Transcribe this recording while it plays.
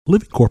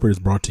Living Corporate is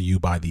brought to you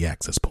by The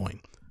Access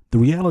Point. The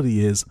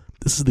reality is,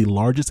 this is the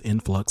largest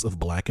influx of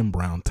Black and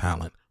brown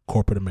talent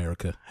corporate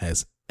America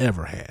has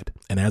ever had.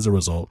 And as a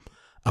result,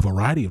 a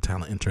variety of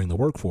talent entering the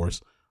workforce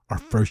are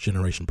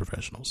first-generation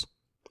professionals.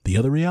 The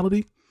other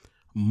reality?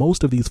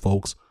 Most of these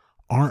folks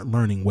aren't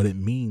learning what it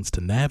means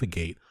to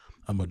navigate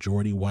a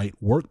majority white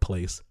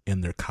workplace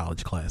in their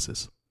college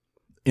classes.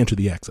 Enter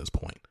The Access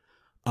Point,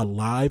 a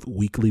live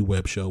weekly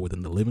web show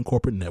within the Living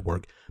Corporate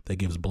Network that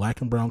gives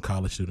Black and brown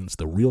college students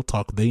the real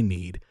talk they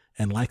need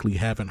and likely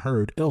haven't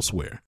heard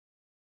elsewhere.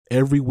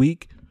 Every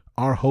week,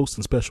 our hosts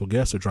and special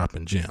guests are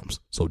dropping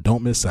gems, so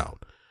don't miss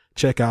out.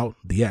 Check out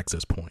The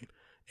Access Point,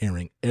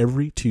 airing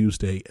every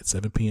Tuesday at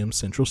 7 p.m.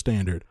 Central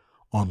Standard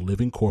on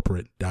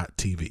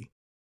livingcorporate.tv.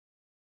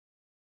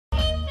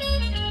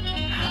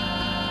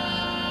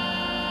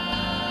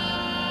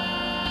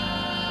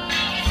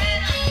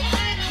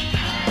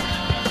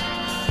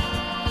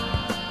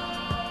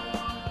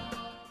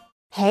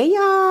 Hey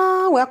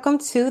y'all, welcome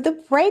to the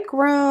break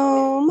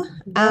room.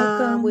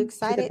 We're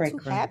excited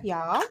to have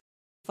y'all.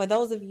 For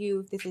those of you,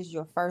 if this is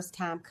your first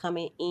time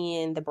coming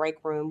in the break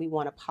room, we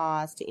want to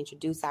pause to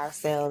introduce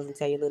ourselves and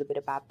tell you a little bit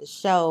about the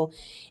show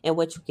and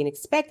what you can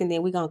expect. And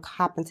then we're going to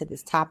hop into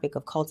this topic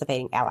of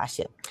cultivating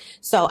allyship.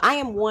 So I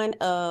am one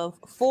of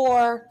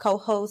 4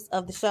 co-hosts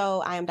of the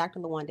show. I am Dr.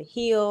 LaWanda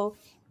Hill.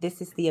 This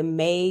is the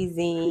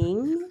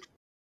amazing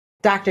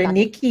Dr.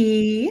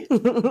 Nikki.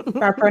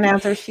 Our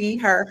pronouns are she,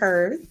 her,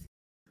 hers.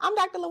 I'm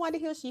Dr. LaWanda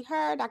Hill, she,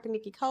 her, Dr.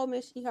 Nikki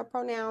Coleman, she, her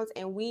pronouns,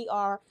 and we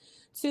are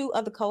 2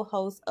 of the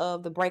co-hosts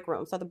of The Break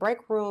Room. So The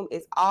Break Room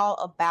is all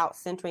about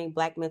centering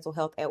Black mental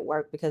health at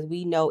work because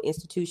we know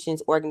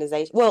institutions,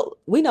 organizations,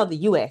 we know the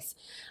U.S.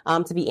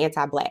 To be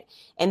anti-Black.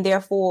 And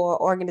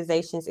therefore,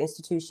 organizations,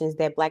 institutions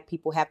that Black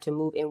people have to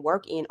move and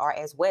work in are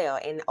as well.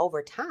 And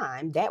over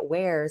time, that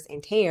wears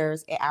and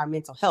tears at our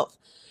mental health.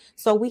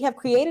 So we have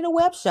created a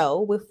web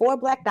show with 4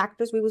 Black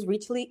doctors. We was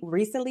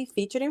recently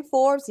featured in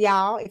Forbes,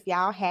 y'all. If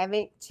y'all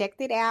haven't checked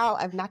it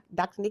out, if not,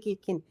 Dr. Nikki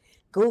can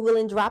Google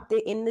and drop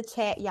it in the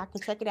chat. Y'all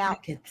can check it out. I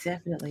can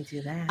definitely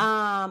do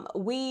that.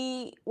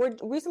 We were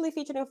recently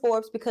featured in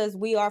Forbes because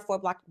we are 4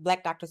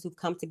 Black doctors who've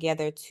come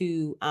together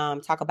to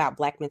talk about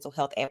Black mental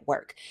health at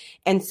work.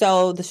 And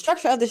so the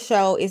structure of the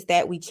show is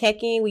that we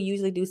check in. We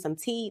usually do some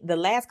tea. The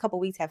last couple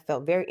of weeks have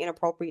felt very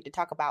inappropriate to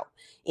talk about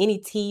any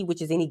tea, which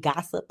is any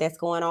gossip that's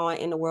going on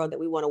in the world that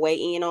we want to weigh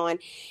in on.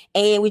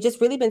 And we just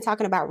really been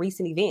talking about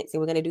recent events. And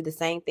we're going to do the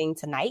same thing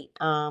tonight.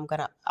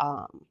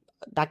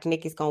 Dr.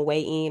 Nikki's going to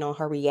weigh in on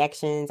her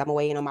reactions. I'm going to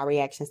weigh in on my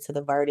reactions to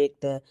the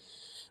verdict, the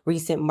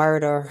recent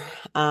murder.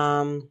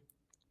 And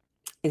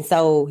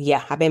so,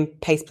 yeah, I've been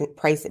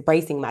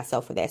bracing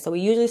myself for that. So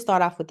we usually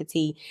start off with the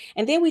tea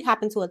and then we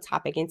hop into a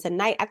topic. And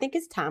tonight, I think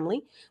it's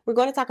timely. We're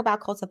going to talk about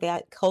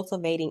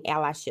cultivating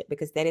allyship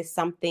because that is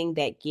something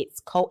that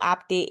gets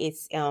co-opted.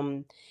 It's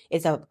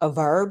a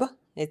verb.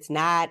 It's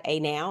not a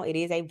noun. It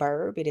is a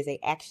verb. It is an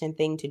action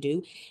thing to do.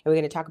 And we're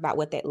going to talk about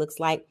what that looks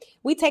like.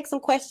 We take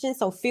some questions.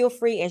 So feel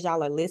free as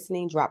y'all are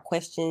listening, drop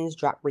questions,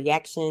 drop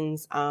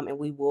reactions, and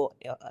we will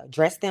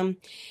address them.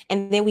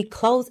 And then we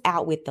close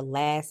out with the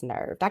last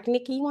nerve. Dr.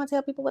 Nikki, you want to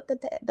tell people what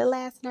the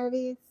last nerve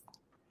is?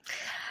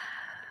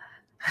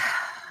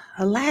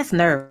 A last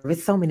nerve.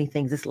 It's so many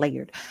things. It's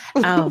layered.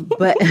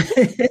 But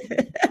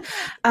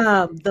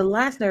the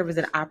last nerve is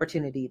an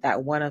opportunity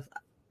that one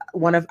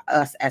of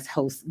us as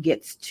hosts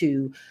gets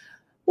to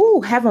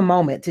have a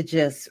moment to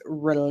just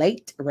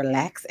relate,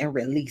 relax, and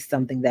release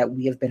something that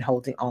we have been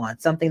holding on,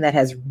 something that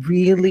has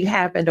really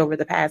happened over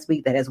the past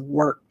week that has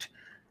worked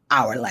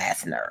our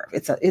last nerve.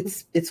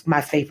 It's my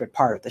favorite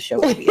part of the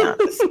show, to be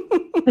honest.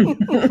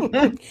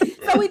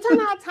 So we turn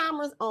our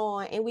timers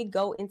on and we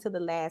go into the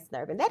last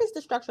nerve, and that is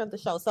the structure of the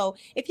show. So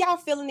if y'all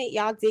feeling it,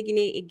 y'all digging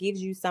it, it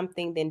gives you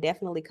something, then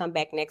definitely come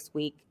back next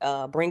week.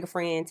 Bring a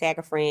friend, tag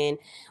a friend.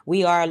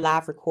 We are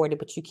live recorded,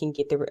 but you can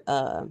get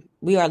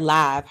we are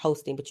live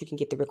hosting, but you can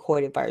get the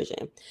recorded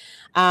version.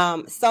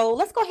 So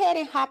let's go ahead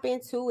and hop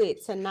into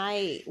it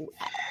tonight.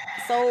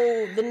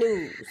 So the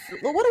news.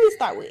 Well, what do we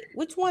start with?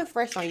 Which one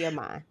fresh on your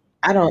mind?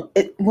 And I'm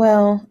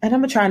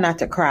gonna try not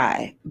to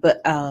cry,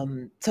 but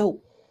so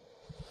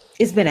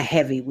it's been a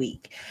heavy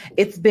week.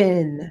 It's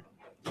been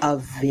a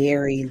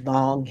very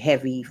long,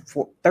 heavy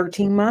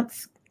 13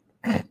 months,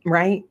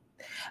 right?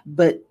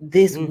 But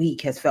this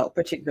week has felt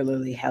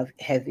particularly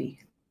heavy.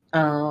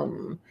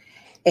 And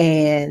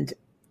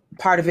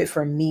part of it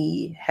for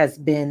me has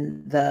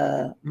been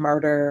the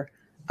murder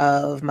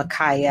of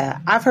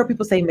Ma'Khia. I've heard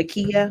people say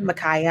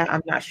Ma'Khia.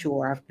 I'm not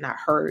sure. I've not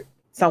heard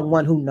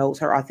someone who knows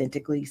her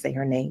authentically say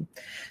her name.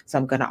 So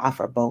I'm going to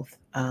offer both.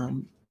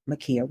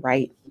 Ma'Khia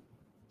Wright.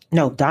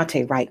 No,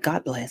 Daunte Wright.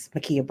 God bless.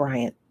 Ma'Khia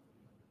Bryant.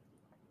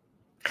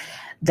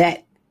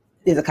 That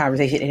is a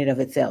conversation in and of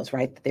itself,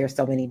 right? There are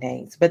so many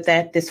names. But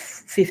that this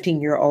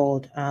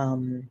 15-year-old,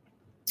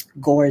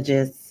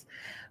 gorgeous,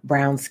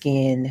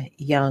 brown-skinned,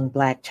 young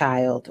Black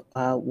child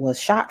was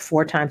shot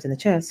 4 times in the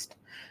chest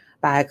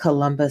by a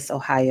Columbus,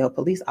 Ohio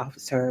police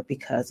officer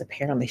because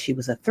apparently she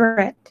was a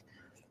threat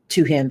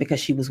to him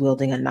because she was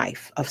wielding a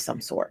knife of some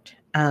sort.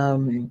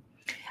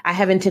 I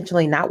have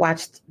intentionally not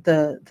watched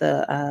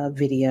the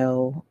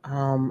video.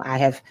 I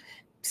have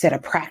set a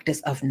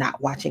practice of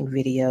not watching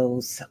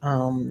videos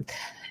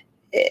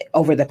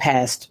over the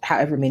past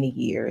however many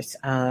years.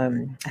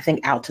 I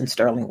think Alton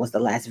Sterling was the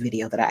last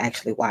video that I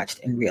actually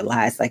watched and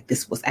realized like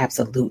this was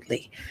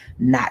absolutely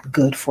not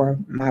good for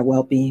my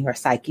well-being or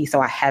psyche. So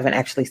I haven't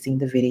actually seen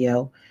the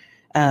video.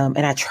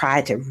 And I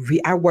tried to,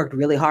 I worked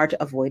really hard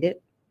to avoid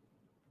it.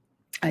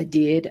 I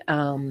did.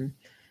 And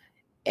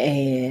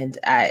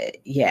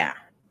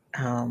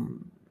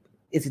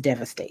it's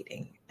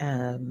devastating.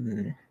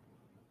 And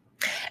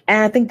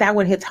I think that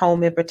one hits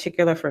home in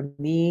particular for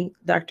me,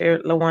 Dr.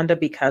 Lawanda,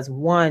 because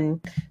one,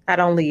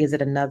 not only is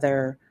it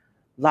another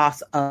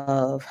loss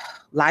of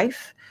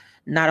life,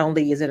 not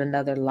only is it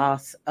another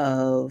loss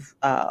of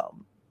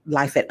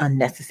life at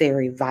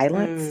unnecessary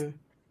violence,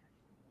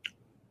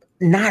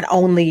 not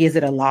only is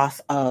it a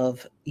loss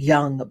of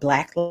young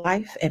Black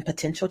life and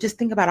potential, just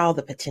think about all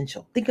the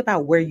potential. Think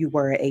about where you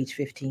were at age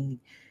 15.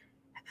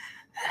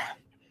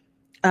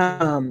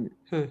 And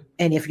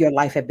if your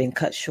life had been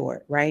cut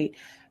short, right?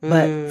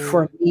 But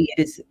for me,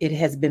 it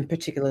has been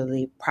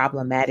particularly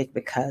problematic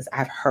because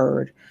I've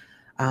heard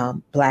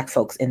Black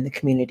folks in the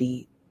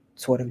community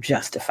sort of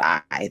justify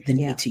the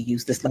need to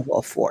use this level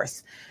of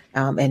force.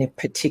 And in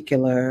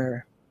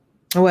particular,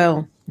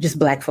 well, just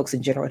Black folks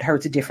in general. It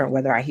hurts different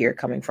whether I hear it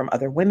coming from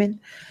other women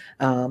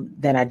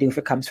than I do if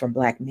it comes from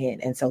Black men.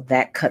 And so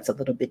that cuts a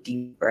little bit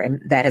deeper.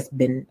 And that has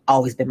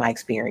always been my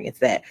experience,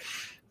 that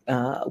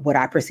what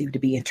I perceive to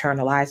be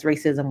internalized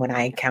racism, when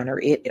I encounter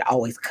it, it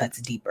always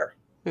cuts deeper.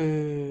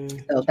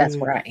 So that's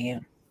where I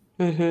am.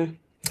 Mm-hmm.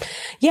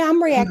 Yeah,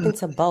 I'm reacting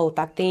to both.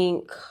 I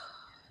think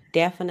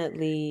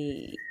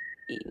definitely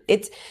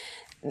it's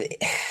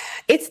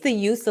the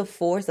use of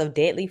force, of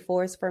deadly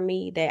force for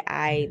me that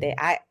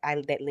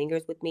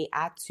lingers with me.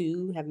 I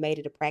too have made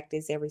it a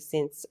practice ever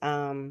since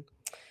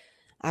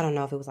I don't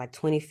know if it was like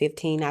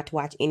 2015, not to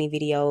watch any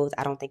videos.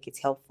 I don't think it's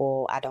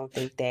helpful. I don't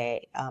think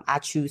that I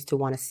choose to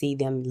want to see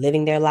them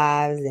living their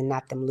lives and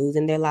not them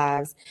losing their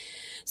lives.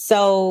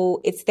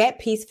 So it's that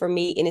piece for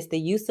me. And it's the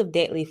use of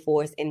deadly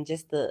force and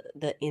just the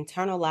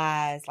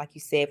internalized, like you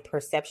said,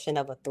 perception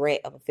of a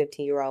threat of a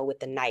 15-year-old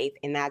with a knife.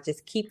 And I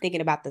just keep thinking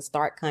about the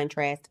stark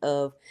contrast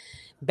of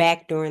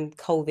back during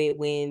COVID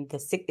when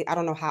I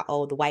don't know how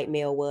old the white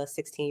male was,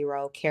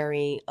 16-year-old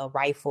carrying a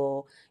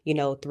rifle,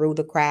 through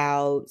the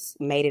crowds,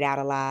 made it out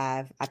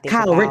alive. I think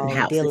Kyle about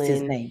Rittenhouse Dylan. is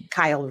his name.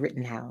 Kyle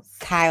Rittenhouse.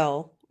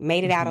 Kyle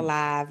made it out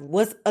alive,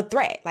 was a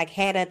threat, like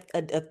had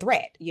a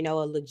threat, a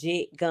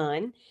legit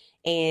gun,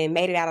 and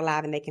made it out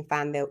alive, and they can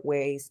find the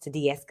ways to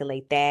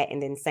de-escalate that.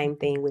 And then same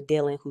thing with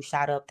Dylan, who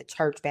shot up the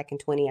church back in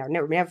 20, I'll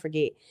never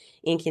forget,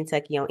 in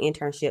Kentucky on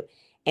internship.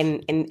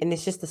 And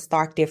it's just a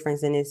stark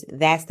difference. And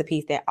that's the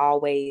piece that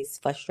always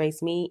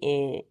frustrates me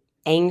and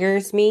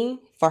angers me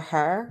for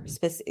her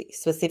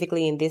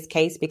specifically in this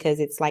case, because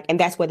it's like, and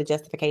that's where the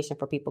justification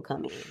for people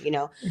come in,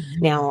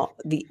 Now,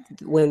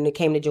 when it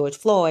came to George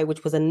Floyd,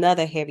 which was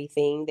another heavy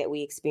thing that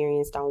we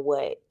experienced on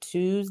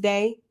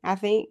Tuesday, I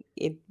think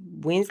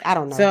Wednesday, I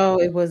don't know.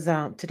 So it was,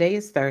 today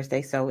is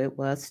Thursday. So it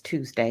was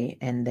Tuesday.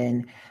 And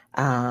then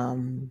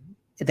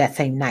that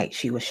same night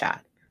she was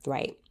shot.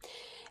 Right.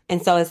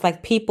 And so it's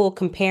like people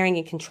comparing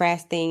and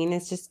contrasting, and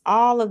it's just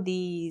all of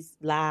these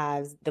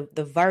lives.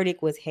 The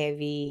verdict was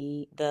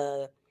heavy.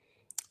 The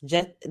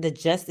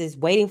justice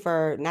waiting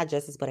for not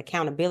justice, but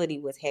accountability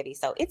was heavy.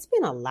 So it's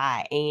been a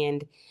lot.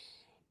 And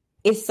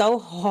it's so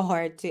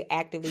hard to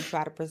actively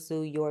try to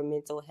pursue your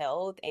mental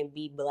health and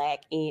be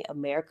Black in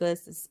America.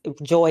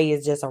 Joy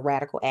is just a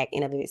radical act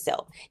in of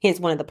itself. Hence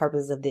one of the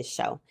purposes of this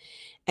show.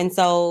 And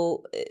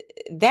so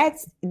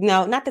that's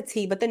not the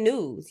tea, but the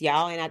news,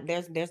 y'all. And I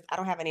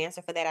don't have an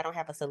answer for that. I don't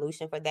have a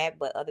solution for that,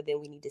 but other than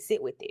we need to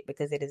sit with it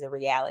because it is a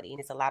reality and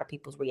it's a lot of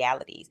people's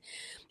realities.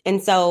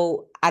 And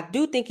so I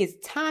do think it's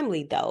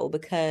timely though,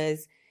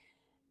 because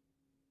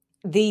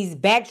these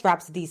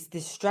backdrops,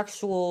 this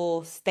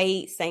structural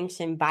state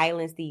sanctioned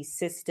violence, these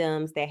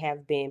systems that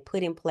have been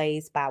put in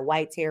place by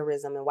white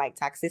terrorism and white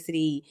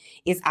toxicity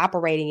is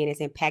operating and it's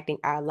impacting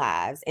our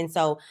lives. And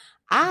so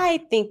I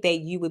think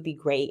that you would be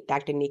great,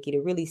 Dr. Nikki, to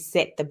really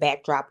set the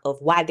backdrop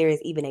of why there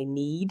is even a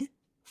need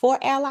for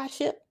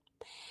allyship.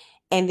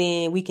 And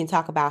then we can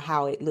talk about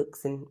how it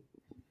looks and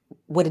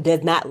what it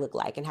does not look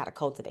like and how to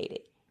cultivate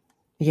it.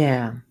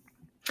 Yeah.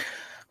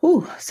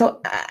 Ooh,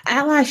 so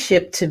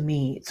allyship to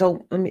me,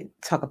 so let me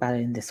talk about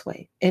it in this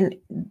way. In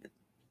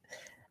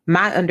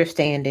my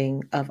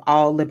understanding of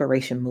all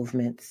liberation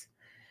movements,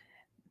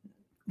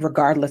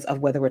 regardless of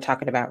whether we're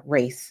talking about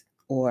race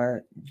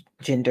or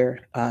gender,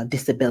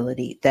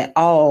 disability, that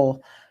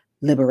all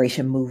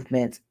liberation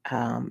movements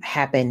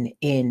happen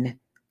in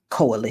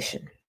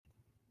coalition.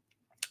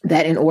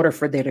 That in order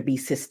for there to be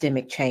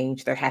systemic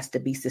change, there has to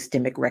be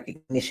systemic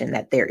recognition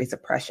that there is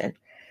oppression.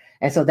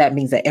 And so that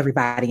means that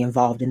everybody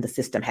involved in the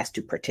system has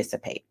to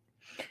participate.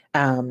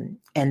 And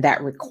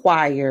that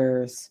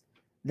requires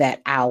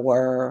that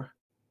our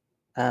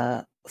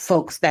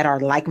folks that are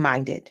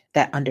like-minded,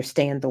 that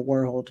understand the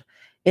world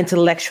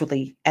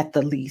intellectually at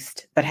the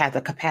least, but have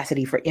the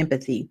capacity for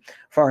empathy,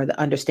 for the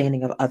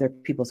understanding of other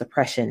people's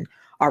oppression,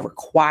 are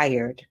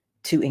required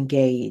to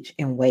engage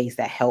in ways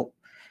that help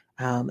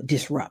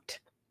disrupt.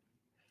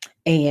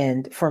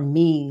 And for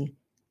me,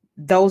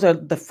 those are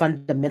the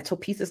fundamental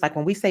pieces. Like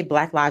when we say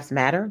Black Lives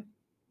Matter,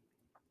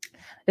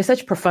 there's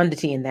such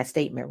profundity in that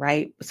statement,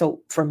 right?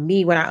 So for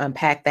me, when I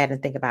unpack that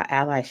and think about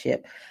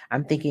allyship,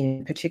 I'm thinking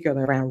in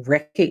particular around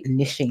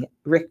recognition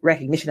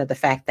of the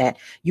fact that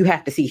you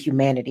have to see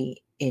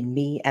humanity in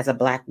me as a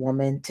Black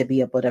woman to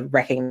be able to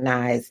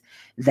recognize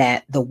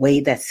that the way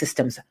that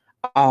systems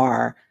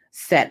are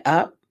set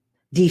up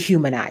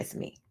dehumanize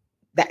me.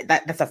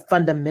 That's a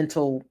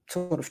fundamental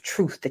sort of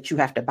truth that you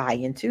have to buy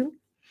into.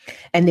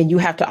 And then you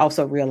have to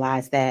also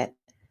realize that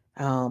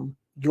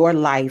your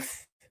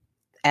life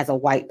as a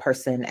white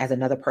person, as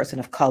another person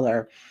of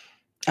color,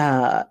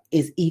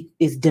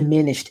 is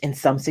diminished in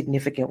some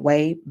significant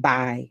way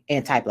by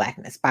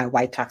anti-Blackness, by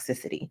white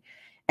toxicity.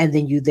 And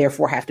then you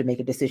therefore have to make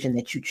a decision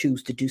that you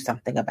choose to do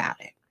something about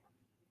it.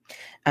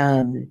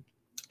 And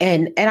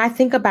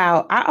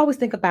I always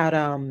think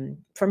about,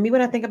 for me,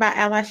 when I think about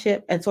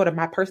allyship and sort of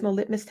my personal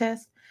litmus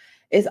test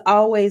is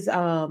always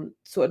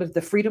sort of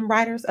the freedom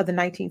riders of the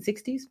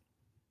 1960s.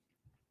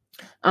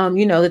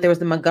 That there was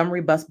the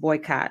Montgomery bus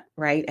boycott,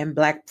 right? And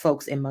Black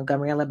folks in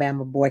Montgomery,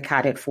 Alabama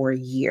boycotted for a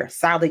year,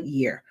 solid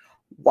year,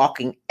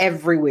 walking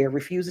everywhere,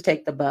 refused to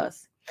take the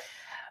bus.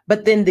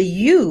 But then the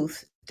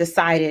youth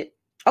decided,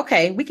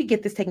 okay, we could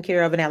get this taken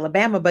care of in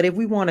Alabama, but if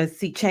we want to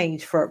see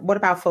change what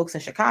about folks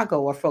in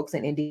Chicago or folks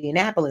in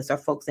Indianapolis or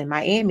folks in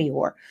Miami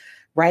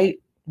right?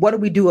 What do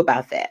we do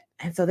about that?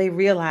 And so they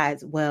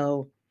realized,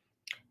 well,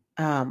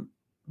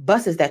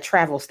 buses that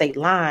travel state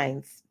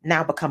lines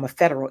now become a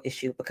federal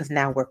issue because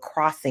now we're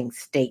crossing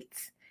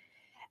states.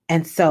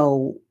 And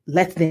so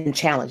let's then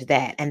challenge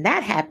that. And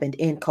that happened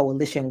in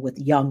coalition with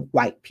young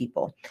white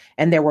people.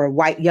 And there were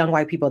young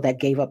white people that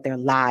gave up their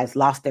lives,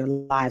 lost their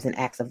lives in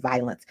acts of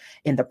violence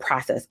in the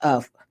process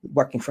of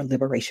working for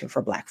liberation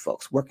for Black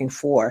folks, working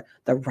for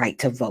the right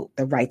to vote,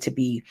 the right to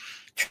be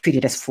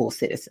treated as full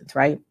citizens,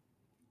 right?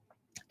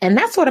 And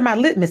that's sort of my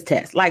litmus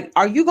test. Like,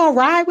 are you going to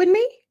ride with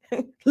me?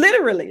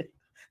 Literally.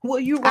 Will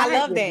you ride I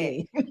love with that.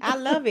 me? I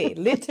love it.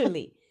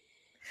 Literally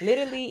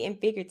and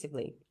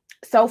figuratively.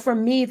 So for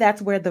me,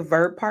 that's where the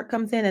verb part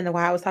comes in. And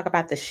why I always talk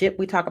about the ship,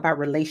 we talk about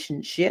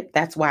relationship.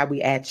 That's why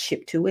we add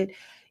ship to it.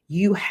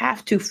 You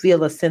have to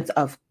feel a sense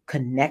of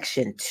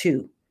connection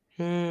to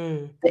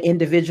the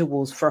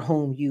individuals for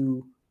whom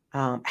you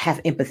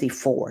have empathy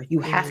for.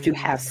 You have to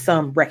have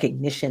some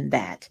recognition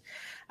that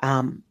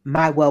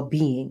my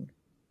well-being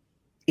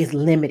is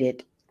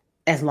limited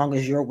as long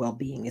as your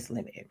well-being is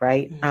limited,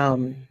 right?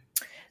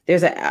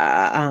 There's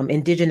a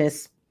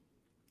indigenous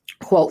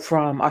quote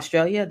from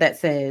Australia that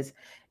says,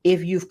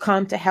 if you've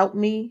come to help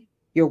me,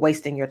 you're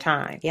wasting your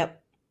time.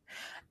 Yep.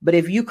 But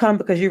if you come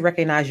because you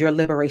recognize your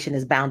liberation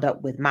is bound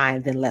up with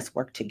mine, then let's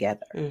work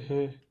together.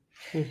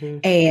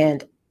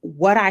 And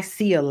what I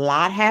see a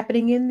lot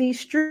happening in these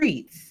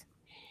streets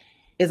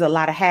is a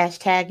lot of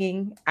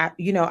hashtagging.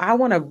 I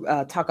want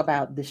to talk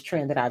about this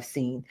trend that I've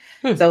seen.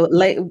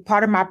 So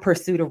part of my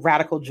pursuit of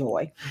radical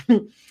joy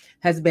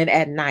has been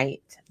at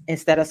night,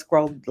 instead of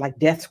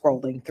death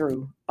scrolling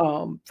through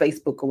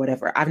Facebook or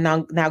whatever, I've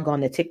now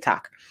gone to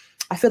TikTok.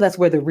 I feel that's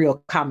where the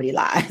real comedy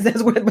lies.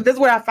 That's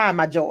where I find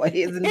my joy,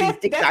 is in these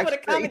TikTok That's where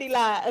the comedy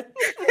lies.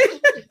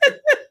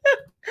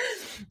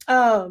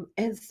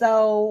 And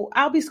so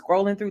I'll be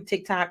scrolling through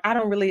TikTok. I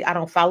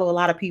don't follow a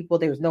lot of people.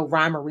 There's no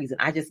rhyme or reason.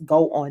 I just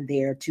go on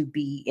there to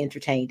be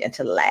entertained and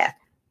to laugh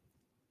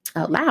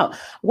out loud.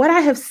 What I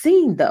have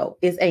seen, though,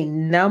 is a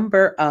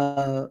number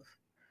of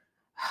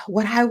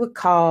what I would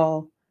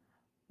call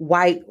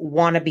white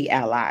wannabe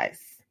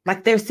allies.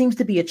 Like, there seems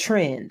to be a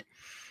trend.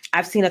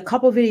 I've seen a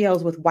couple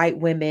videos with white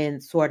women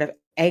sort of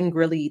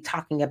angrily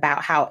talking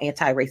about how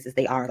anti-racist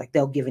they are. Like,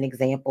 they'll give an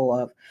example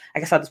of,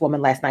 I saw this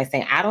woman last night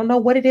saying, I don't know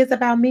what it is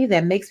about me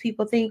that makes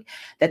people think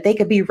that they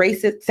could be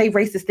racist, say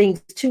racist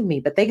things to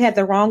me, but they had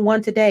the wrong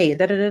one today.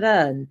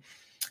 And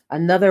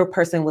another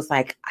person was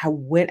like, I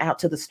went out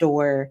to the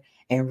store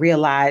and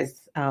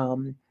realized,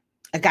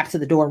 I got to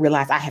the door and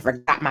realized I had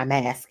forgot my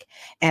mask,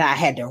 and I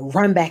had to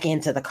run back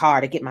into the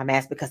car to get my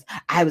mask because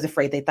I was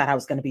afraid they thought I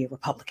was going to be a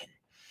Republican.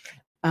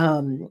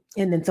 And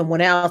then someone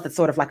else that's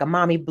sort of like a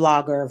mommy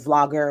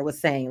vlogger was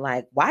saying,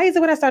 like, why is it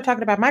when I start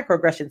talking about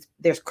microaggressions,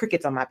 there's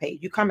crickets on my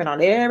page? You comment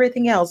on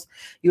everything else.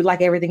 You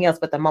like everything else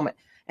but the moment.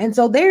 And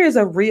so there is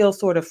a real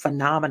sort of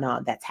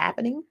phenomenon that's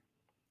happening.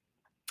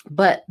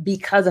 But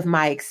because of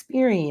my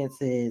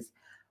experiences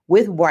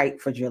with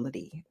white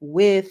fragility,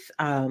 with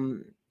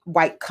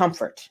white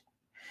comfort,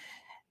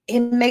 it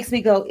makes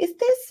me go,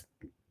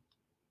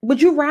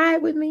 would you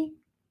ride with me?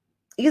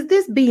 Is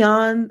this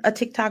beyond a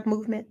TikTok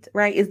movement,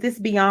 right? Is this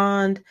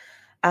beyond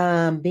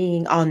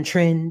being on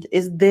trend?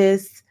 Is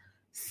this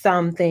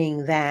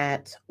something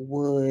that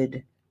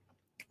would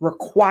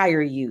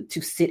require you to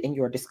sit in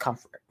your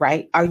discomfort,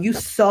 right? Are you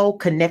so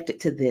connected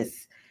to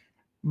this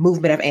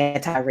movement of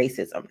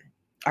anti-racism?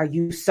 Are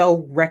you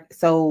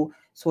so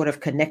sort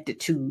of connected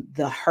to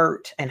the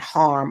hurt and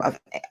harm of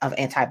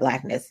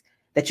anti-Blackness,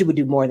 that you would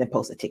do more than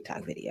post a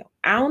TikTok video?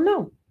 I don't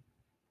know.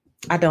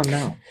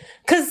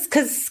 Cause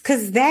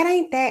that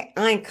ain't that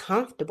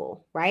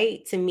uncomfortable,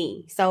 right? To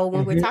me. So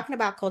when we're talking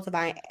about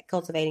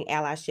cultivating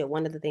allyship,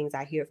 one of the things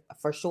I hear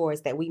for sure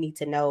is that we need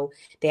to know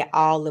that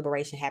all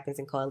liberation happens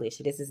in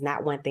coalition. This is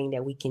not one thing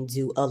that we can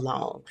do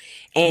alone.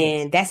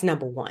 And that's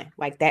number one.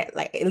 Like that,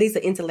 like at least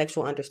the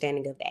intellectual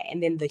understanding of that.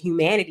 And then the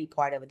humanity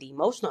part of it, the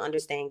emotional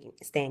understanding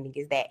is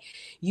that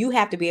you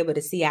have to be able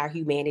to see our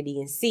humanity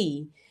and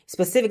see,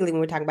 specifically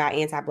when we're talking about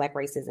anti-Black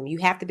racism, you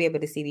have to be able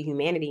to see the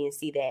humanity and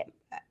see that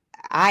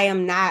I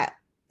am not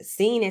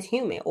seen as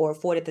human or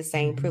afforded the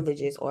same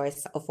privileges or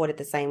afforded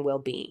the same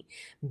well-being.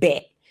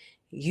 Bet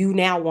you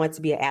now want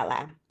to be an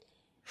ally.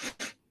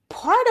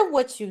 Part of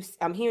what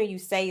I'm hearing you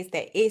say is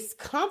that it's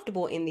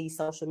comfortable in these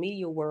social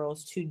media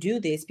worlds to do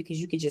this because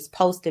you could just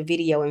post a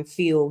video and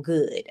feel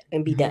good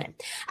and be done.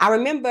 I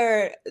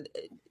remember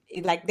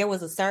like there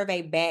was a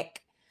survey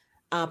back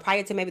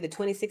prior to maybe the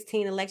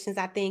 2016 elections,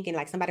 I think, and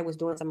like somebody was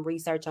doing some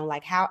research on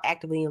like how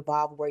actively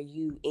involved were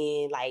you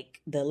in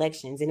like the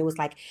elections, and it was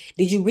like,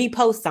 did you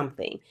repost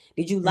something?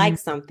 Did you like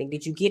something?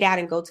 Did you get out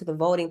and go to the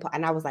voting?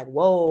 And I was like,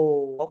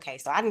 whoa, okay,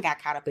 so I didn't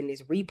got caught up in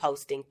this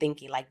reposting,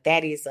 thinking like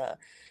that is a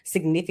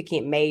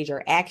significant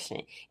major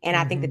action, and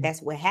I think that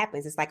that's what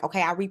happens. It's like,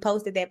 okay, I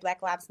reposted that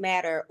Black Lives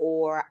Matter,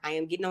 or I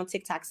am getting on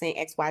TikTok saying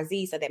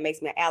XYZ, so that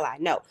makes me an ally.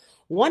 No,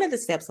 one of the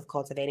steps of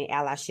cultivating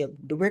allyship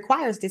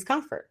requires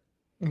discomfort.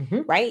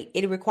 Right?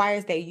 It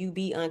requires that you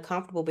be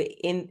uncomfortable, but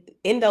in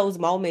those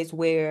moments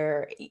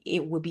where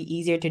it would be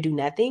easier to do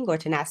nothing or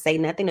to not say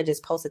nothing or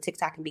just post a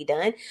TikTok and be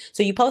done.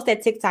 So you post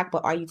that TikTok,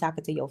 but are you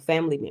talking to your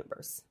family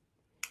members?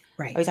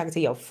 Right. Are you talking to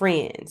your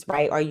friends?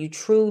 Right? Are you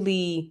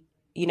truly,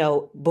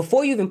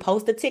 before you even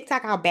post a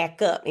TikTok, I'll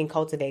back up in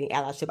cultivating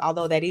allyship,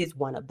 although that is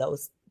one of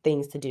those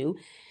things to do,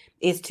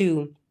 is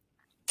to,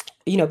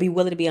 be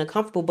willing to be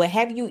uncomfortable, but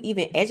have you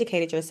even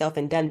educated yourself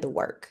and done the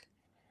work?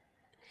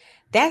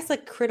 That's a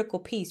critical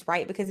piece,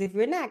 right? Because if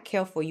you're not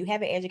careful, you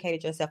haven't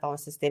educated yourself on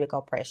systemic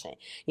oppression,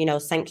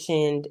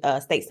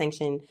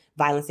 state-sanctioned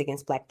violence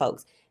against Black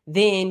folks,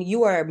 then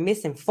you are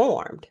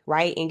misinformed,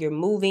 right? And you're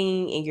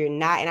moving and you're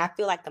not. And I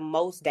feel like the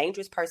most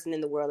dangerous person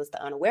in the world is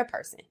the unaware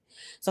person.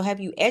 So have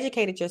you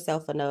educated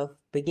yourself enough,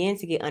 begin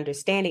to get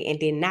understanding, and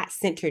then not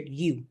centered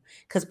you?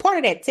 Because part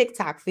of that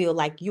TikTok feel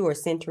like you are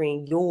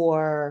centering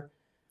your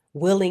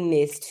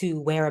willingness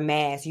to wear a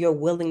mask, your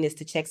willingness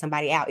to check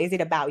somebody out. Is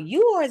it about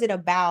you, or is it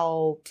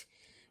about,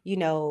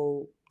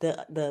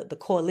 the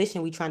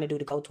coalition we trying to do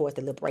to go towards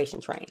the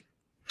liberation train?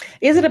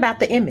 Is it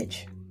about the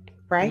image,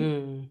 right?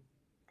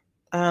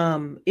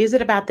 Is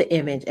it about the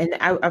image? And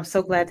I'm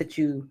so glad that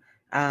you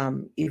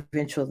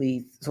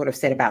eventually sort of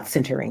said about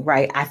centering,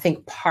 right? I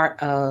think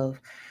part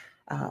of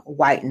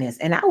whiteness,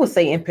 and I would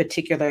say in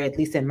particular, at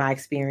least in my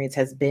experience,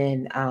 has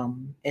been,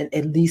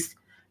 at least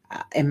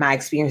in my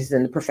experiences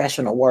in the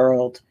professional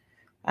world,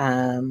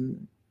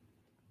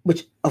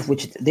 which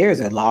there's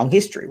a long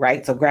history,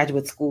 right? So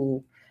graduate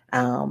school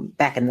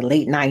back in the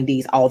late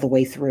 90s all the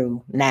way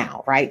through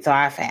now, right? So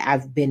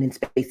I've been in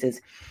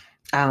spaces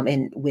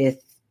and with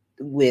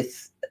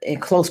in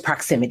close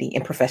proximity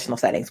in professional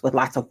settings with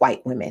lots of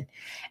white women.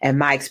 And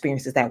my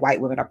experience is that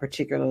white women are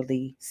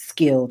particularly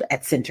skilled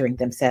at centering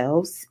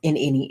themselves in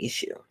any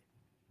issue.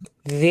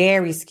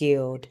 Very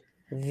skilled.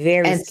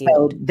 And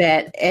so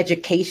that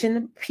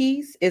education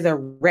piece is a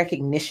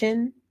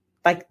recognition,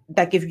 like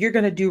if you're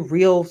going to do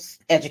real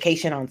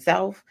education on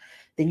self,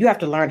 then you have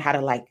to learn how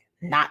to like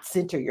not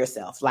center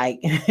yourself. Like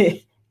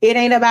it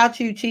ain't about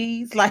you,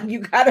 cheese. Like you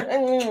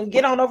gotta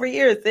get on over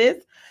here,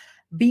 sis.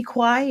 Be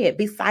quiet,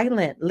 be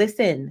silent,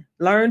 listen,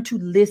 learn to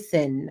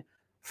listen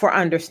for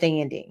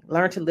understanding,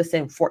 learn to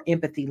listen for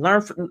empathy,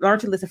 learn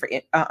to listen for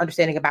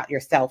understanding about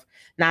yourself,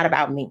 not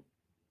about me,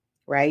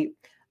 right?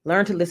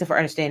 Learn to listen for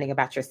understanding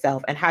about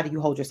yourself. And how do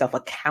you hold yourself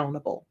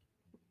accountable?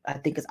 I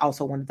think is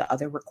also one of the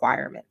other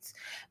requirements.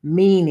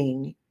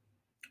 Meaning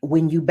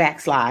when you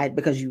backslide,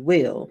 because you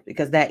will,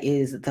 because that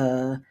is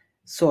the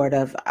sort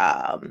of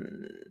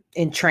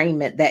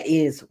entrainment that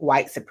is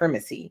white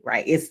supremacy,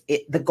 right?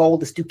 The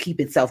goal is to keep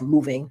itself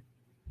moving.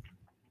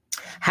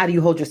 How do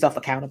you hold yourself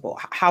accountable?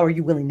 How are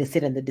you willing to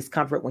sit in the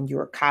discomfort when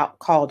you're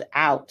called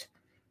out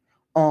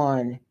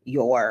on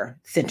your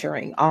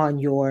centering, on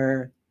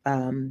your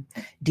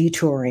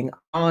detouring,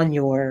 on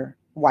your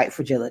white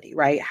fragility,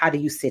 right? How do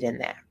you sit in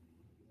that?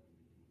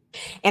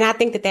 And I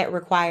think that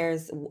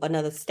requires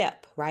another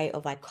step, right,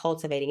 of like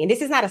cultivating. And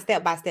this is not a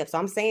step by step. So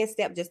I'm saying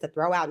step just to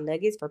throw out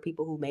nuggets for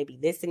people who may be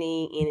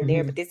listening in and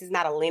there, but this is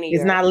not a linear.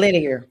 It's not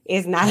linear.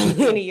 It's not a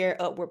linear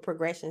upward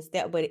progression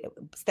step by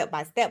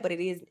step, but it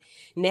is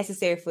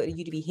necessary for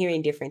you to be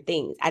hearing different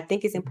things. I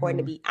think it's important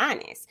to be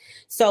honest.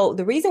 So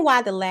the reason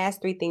why the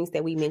last three things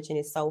that we mentioned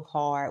is so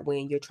hard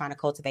when you're trying to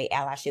cultivate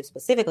allyship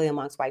specifically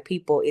amongst white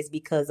people is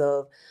because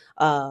of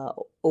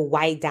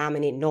white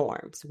dominant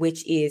norms,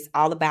 which is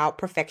all about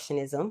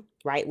perfectionism,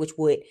 right? Which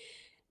would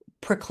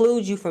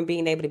precludes you from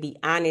being able to be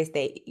honest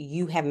that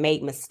you have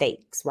made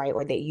mistakes, right?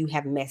 Or that you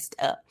have messed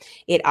up.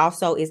 It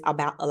also is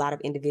about a lot of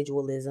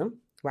individualism,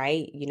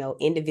 right?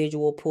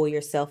 Individual, pull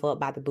yourself up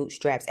by the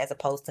bootstraps as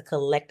opposed to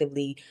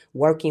collectively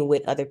working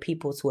with other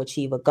people to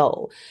achieve a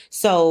goal.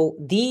 So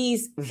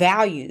these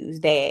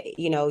values that,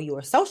 you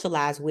are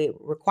socialized with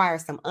require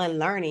some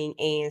unlearning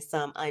and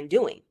some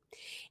undoing.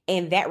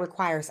 And that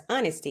requires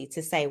honesty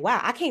to say, wow,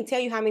 I can't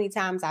tell you how many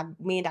times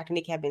me and Dr.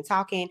 Nikki have been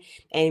talking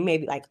and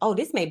maybe like, oh,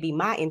 this may be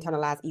my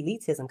internalized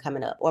elitism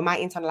coming up, or my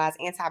internalized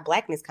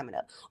anti-Blackness coming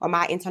up, or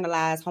my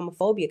internalized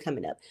homophobia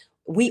coming up.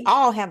 We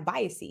all have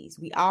biases.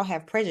 We all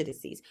have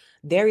prejudices.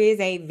 There is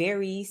a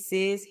very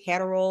cis,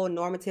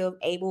 heteronormative,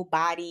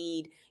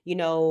 able-bodied,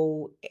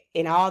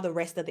 and all the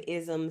rest of the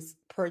isms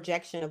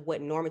projection of what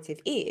normative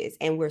is.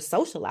 And we're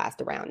socialized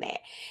around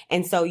that.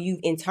 And so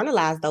you've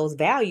internalized those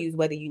values,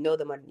 whether you know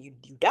them or you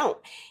don't.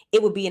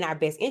 It would be in our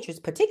best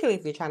interest, particularly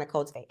if you're trying to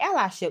cultivate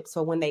allyship.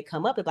 So when they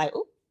come up, it's like,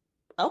 oh,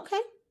 okay,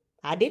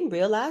 I didn't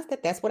realize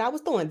that that's what I was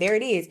doing. There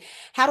it is.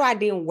 How do I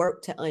then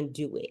work to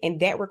undo it?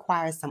 And that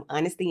requires some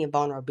honesty and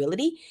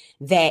vulnerability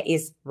that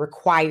is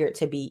required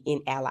to be in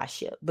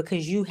allyship,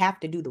 because you have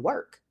to do the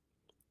work.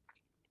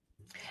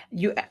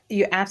 You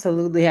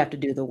absolutely have to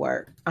do the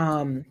work.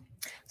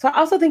 So I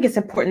also think it's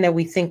important that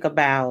we think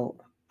about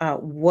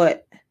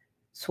what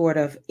sort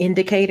of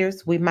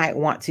indicators we might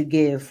want to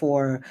give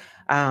for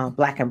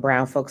Black and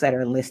brown folks that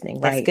are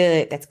listening, right?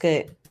 That's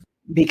good.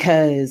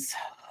 Because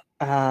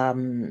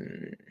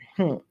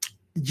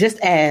just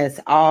as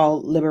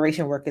all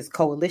liberation work is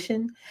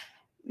coalition,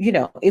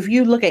 if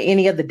you look at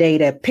any of the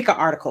data, pick an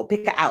article,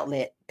 pick an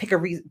outlet, pick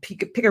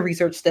a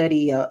research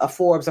study, a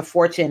Forbes, a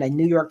Fortune, a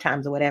New York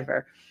Times, or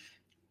whatever,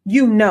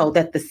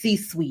 that the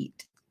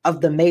C-suite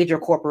of the major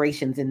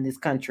corporations in this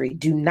country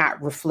do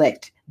not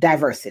reflect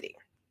diversity.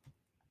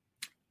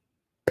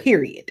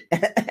 Period.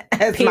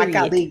 As my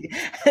colleague,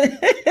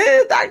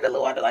 Dr.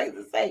 Luanda likes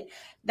to say,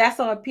 that's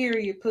on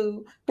period,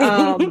 Pooh.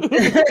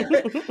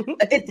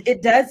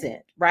 It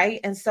doesn't, right?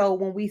 And so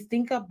when we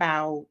think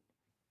about,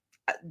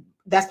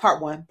 that's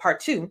part one. Part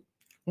two,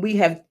 we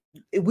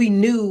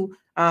knew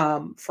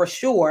for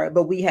sure,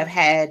 but we have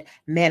had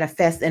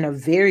manifest in a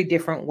very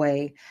different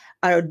way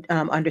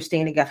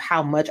understanding of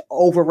how much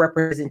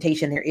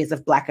overrepresentation there is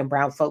of Black and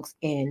brown folks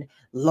in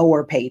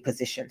lower paid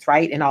positions,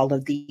 right? And all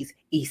of these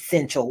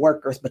essential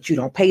workers, but you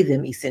don't pay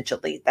them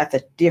essentially. That's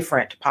a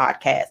different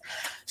podcast.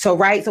 So,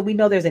 right. So we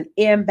know there's an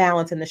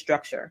imbalance in the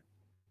structure.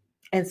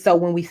 And so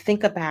when we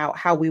think about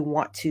how we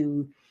want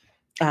to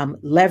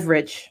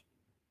leverage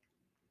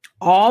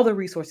all the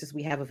resources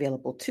we have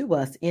available to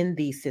us in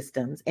these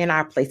systems, in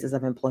our places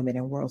of employment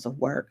and worlds of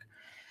work,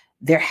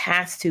 there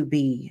has to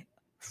be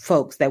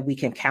folks that we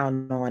can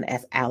count on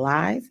as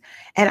allies.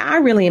 And I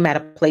really am at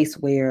a place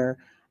where,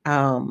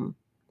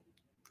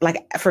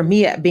 like for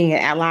me, being an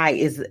ally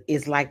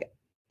is like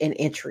an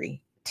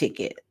entry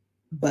ticket,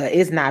 but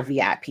it's not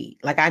VIP.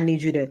 Like I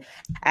need you to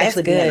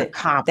actually be an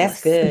accomplice.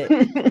 That's good.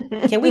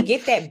 Can we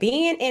get that?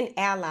 Being an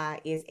ally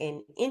is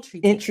an entry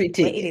ticket,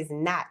 but it is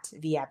not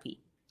VIP.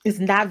 It's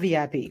not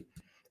VIP.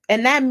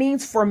 And that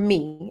means for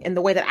me, and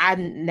the way that I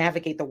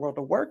navigate the world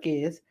of work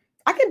is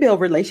I can build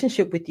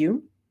relationship with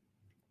you.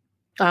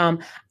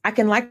 I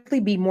can likely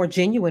be more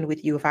genuine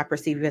with you if I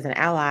perceive you as an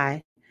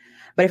ally.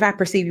 But if I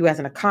perceive you as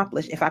an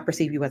accomplice, if I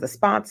perceive you as a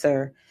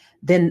sponsor,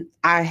 then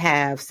I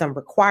have some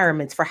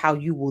requirements for how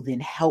you will then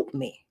help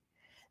me.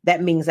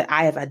 That means that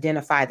I have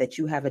identified that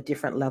you have a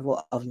different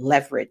level of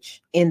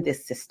leverage in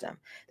this system,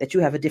 that you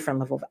have a different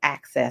level of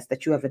access,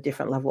 that you have a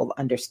different level of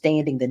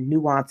understanding the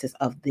nuances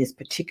of this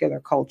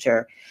particular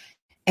culture,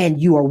 and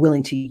you are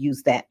willing to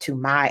use that to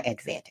my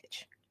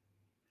advantage.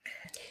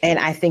 And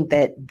I think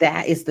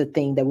that is the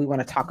thing that we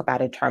want to talk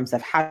about in terms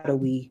of how do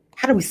we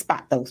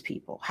spot those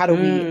people? How do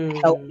we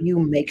help you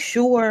make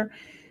sure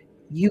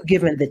you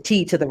giving the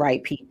tea to the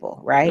right people,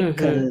 right?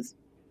 Because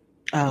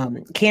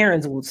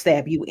Karens will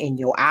stab you in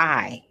your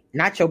eye,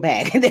 not your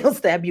back, and they'll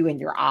stab you in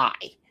your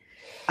eye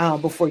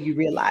before you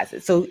realize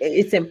it. So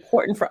it's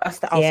important for us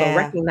to also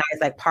recognize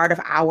like part of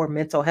our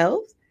mental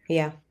health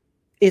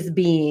is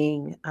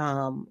being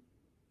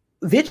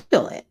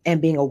vigilant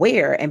and being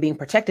aware and being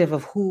protective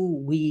of who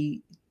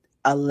we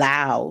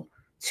allow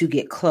to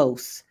get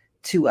close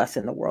to us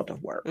in the world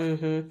of work.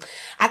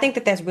 I think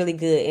that that's really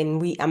good,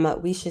 and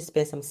we should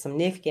spend some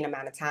significant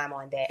amount of time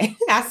on that.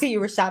 I see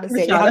you, Rashada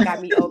said, y'all got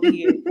me over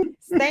here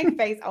stank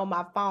face on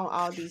my phone,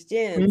 all these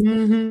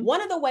gems. One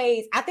of the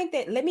ways I think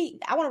that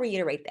I want to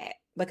reiterate that,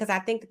 because I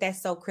think that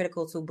that's so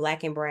critical to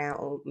Black and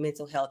brown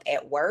mental health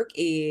at work,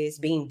 is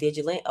being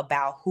vigilant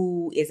about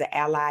who is an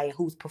ally and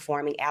who's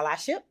performing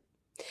allyship,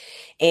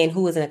 and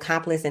who is an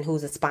accomplice and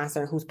who's a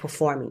sponsor and who's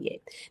performing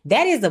it.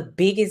 That is the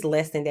biggest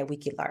lesson that we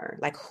can learn.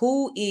 Like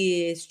who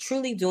is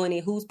truly doing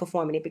it, who's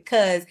performing it,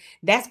 because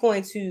that's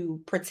going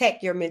to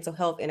protect your mental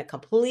health in a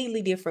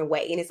completely different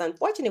way. And it's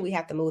unfortunate we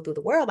have to move through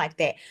the world like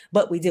that,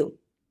 but we do.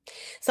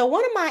 So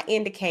one of my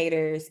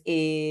indicators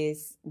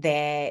is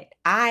that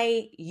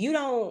you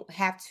don't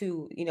have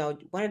to,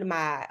 one of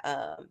my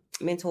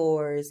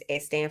mentors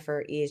at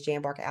Stanford is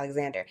Jan Barker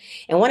Alexander.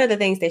 And one of the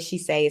things that she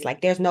says,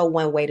 like, there's no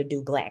one way to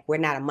do Black. We're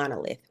not a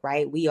monolith,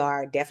 right? We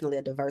are definitely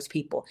a diverse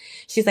people.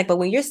 She's like, but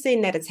when you're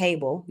sitting at a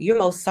table, you're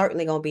most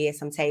certainly going to be at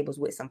some tables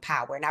with some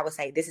power. And I would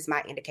say this is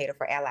my indicator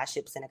for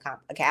allyships and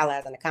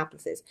allies and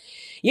accomplices.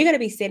 You're going to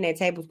be sitting at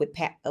tables with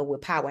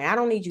power. And I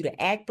don't need you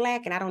to act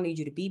Black and I don't need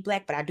you to be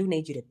Black, but I do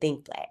need you to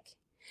think Black.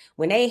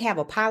 When they have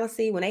a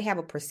policy, when they have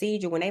a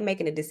procedure, when they're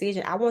making a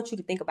decision, I want you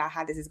to think about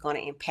how this is going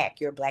to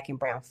impact your Black and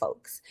brown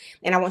folks.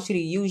 And I want you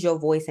to use your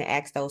voice and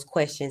ask those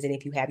questions. And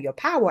if you have your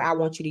power, I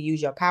want you to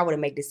use your power to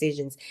make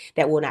decisions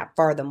that will not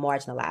further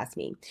marginalize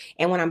me.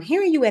 And when I'm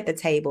hearing you at the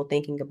table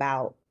thinking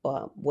about,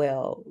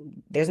 well,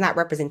 there's not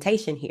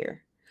representation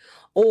here.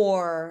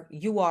 Or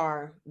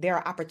there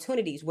are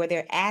opportunities where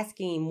they're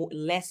asking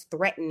less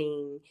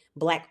threatening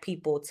Black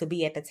people to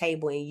be at the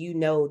table, and you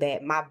know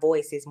that my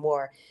voice is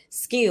more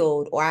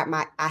skilled, or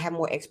I have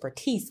more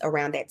expertise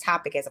around that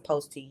topic as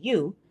opposed to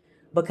you,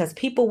 because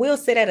people will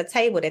sit at a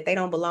table that they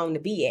don't belong to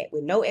be at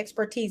with no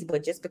expertise,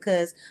 but just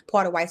because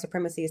part of white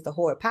supremacy is to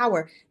hoard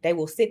power, they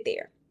will sit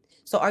there.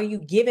 So are you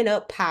giving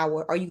up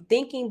power? Are you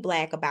thinking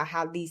Black about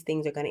how these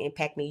things are going to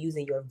impact me,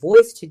 using your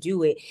voice to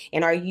do it?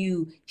 And are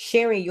you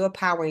sharing your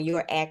power and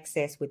your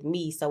access with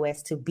me so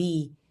as to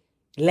be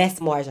less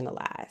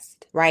marginalized,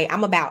 right?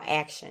 I'm about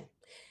action.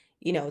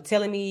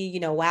 Telling me,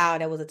 wow,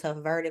 that was a tough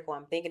verdict, or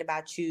I'm thinking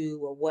about you,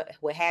 or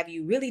what have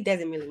you, really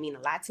doesn't really mean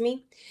a lot to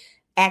me.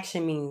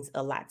 Action means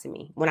a lot to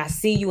me. When I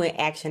see you in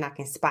action, I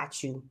can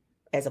spot you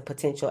as a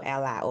potential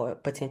ally or a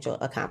potential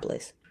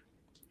accomplice.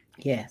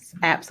 Yes,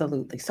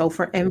 absolutely. So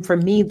for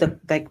me, the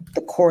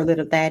correlate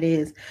of that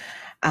is,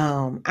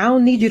 I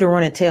don't need you to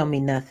run and tell me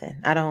nothing.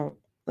 I don't,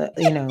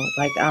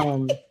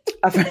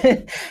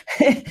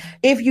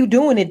 if you're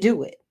doing it,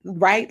 do it,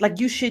 right? Like,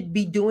 you should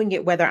be doing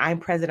it whether I'm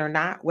present or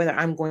not, whether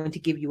I'm going to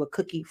give you a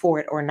cookie for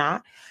it or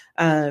not.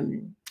 I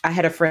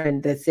had a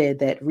friend that said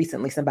that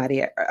recently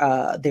somebody at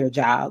their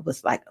job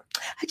was like,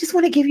 I just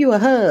want to give you a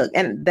hug.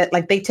 And that,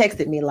 like, they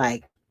texted me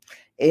like,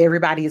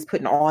 everybody is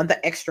putting on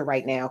the extra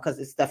right now because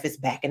this stuff is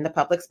back in the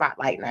public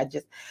spotlight.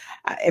 And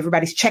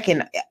everybody's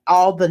checking,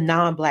 all the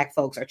non-Black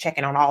folks are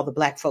checking on all the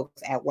Black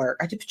folks at work.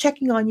 I'm just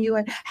checking on you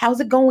and how's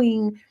it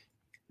going?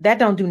 That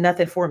don't do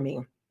nothing for me.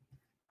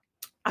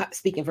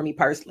 Speaking for me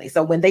personally.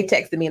 So when they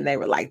texted me and they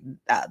were like,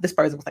 this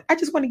person was like, I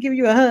just want to give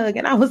you a hug.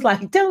 And I was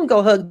like, tell them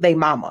go hug their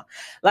mama.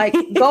 Like,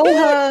 go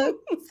hug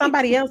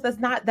somebody else.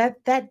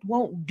 That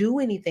won't do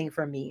anything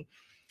for me.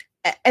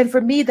 And for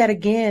me, that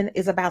again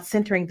is about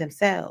centering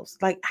themselves.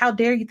 Like, how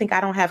dare you think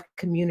I don't have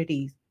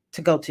communities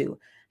to go to?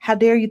 How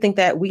dare you think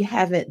that we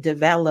haven't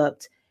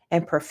developed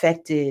and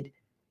perfected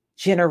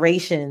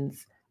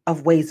generations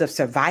of ways of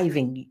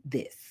surviving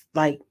this?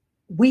 Like,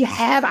 we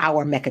have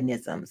our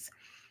mechanisms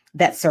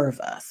that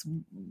serve us.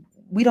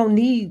 We don't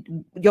need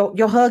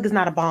your hug is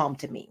not a bomb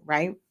to me,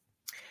 right?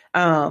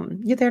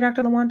 You there,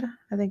 Dr. LaWanda?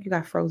 I think you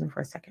got frozen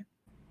for a second.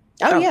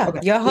 Oh yeah. Okay.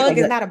 Your hug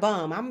is not a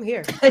bum. I'm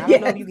here. I don't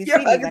know if you can see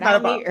me, but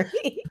I'm here.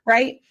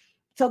 Right?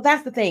 So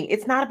that's the thing.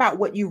 It's not about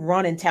what you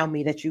run and tell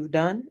me that you've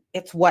done.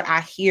 It's what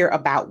I hear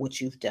about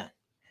what you've done.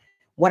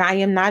 When I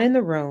am not in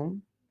the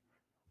room,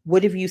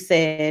 what have you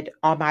said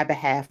on my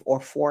behalf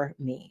or for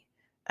me?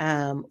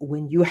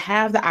 When you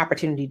have the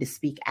opportunity to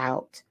speak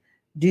out,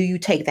 do you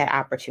take that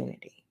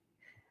opportunity?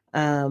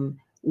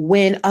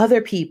 When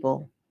other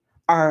people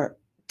are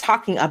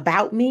talking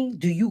about me,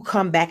 do you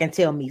come back and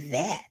tell me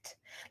that?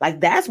 Like,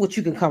 that's what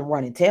you can come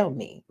run and tell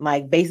me.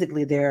 Like,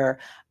 basically they're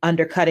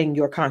undercutting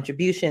your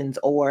contributions,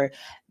 or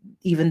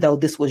even though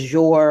this was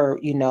your,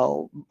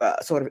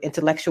 sort of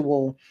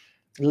intellectual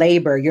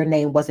labor, your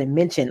name wasn't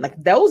mentioned. Like,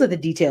 those are the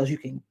details you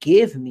can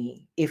give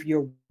me if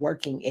you're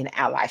working in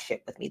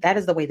allyship with me. That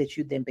is the way that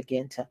you then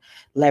begin to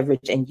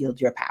leverage and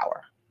yield your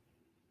power.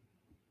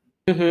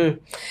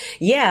 Mm-hmm.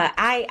 Yeah,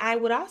 I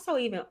would also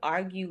even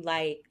argue,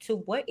 like, to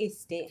what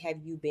extent have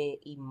you been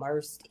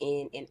immersed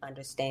in and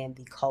understand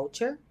the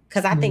culture?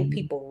 Because I think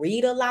people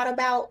read a lot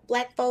about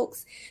Black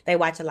folks. They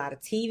watch a lot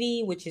of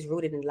TV, which is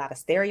rooted in a lot of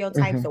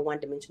stereotypes or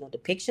one-dimensional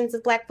depictions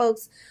of Black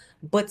folks.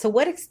 But to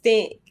what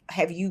extent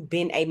have you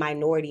been a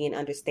minority and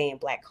understand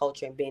Black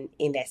culture and been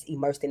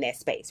immersed in that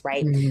space,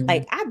 right?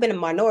 Like, I've been a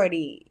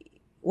minority.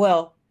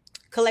 Well,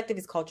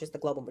 collectivist culture is the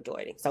global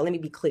majority. So let me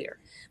be clear.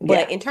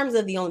 But in terms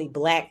of the only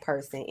Black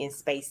person in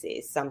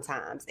spaces,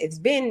 sometimes it's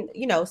been,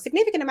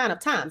 significant amount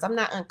of times. I'm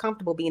not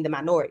uncomfortable being the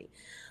minority.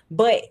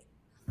 But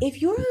if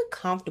you're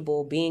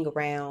uncomfortable being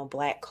around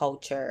Black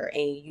culture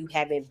and you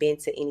haven't been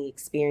to any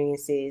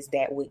experiences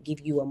that would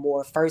give you a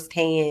more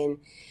firsthand,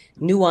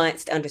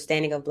 nuanced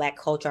understanding of Black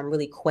culture, I'm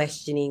really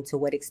questioning to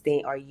what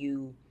extent are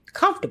you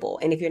comfortable.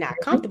 And if you're not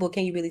comfortable,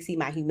 can you really see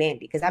my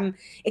humanity? Because I'm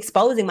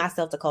exposing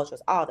myself to cultures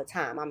all the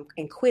time. I'm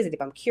inquisitive.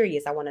 I'm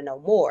curious. I want to know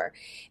more.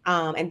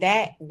 And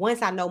that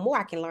once I know more,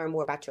 I can learn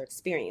more about your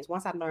experience.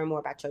 Once I learn more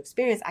about your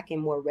experience, I can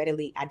more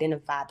readily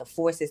identify the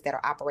forces that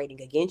are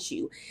operating against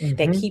you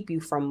that keep you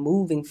from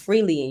moving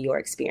freely in your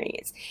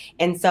experience.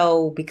 And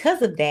so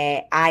because of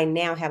that, I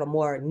now have a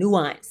more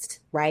nuanced,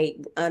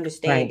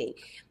 understanding.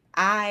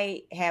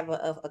 I have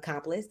a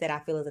accomplice that I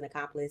feel is an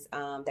accomplice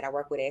that I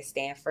work with at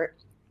Stanford.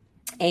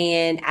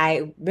 And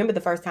I remember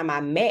the first time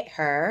I met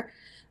her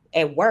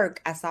at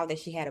work, I saw that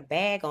she had a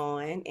bag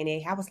on, and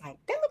I was like,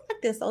 that looked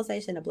like the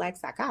Association of Black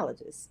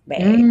Psychologists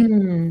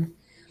bag.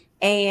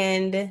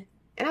 And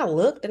I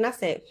looked and I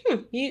said,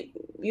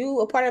 you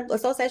a part of the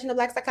Association of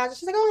Black Psychologists?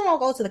 She's like, oh, I'll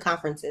go to the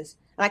conferences.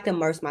 I like to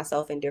immerse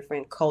myself in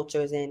different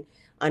cultures and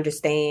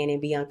understand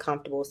and be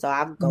uncomfortable. So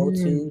I go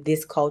to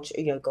this culture,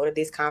 go to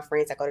this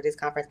conference. I go to this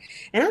conference.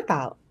 And I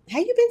thought,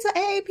 have you been to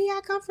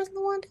AAPI conference,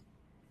 LaWanda?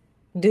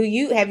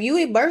 Have you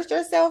immersed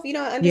yourself,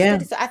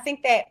 understood it? So I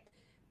think that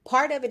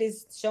part of it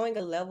is showing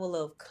a level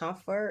of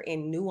comfort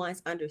and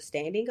nuanced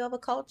understanding of a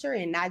culture,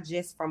 and not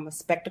just from a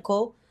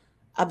spectacle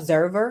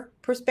observer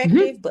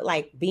perspective, but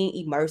like being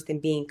immersed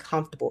and being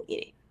comfortable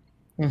in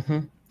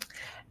it.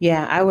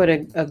 Yeah, I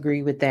would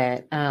agree with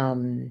that.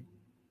 In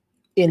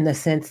the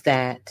sense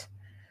that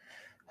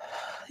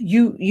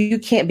you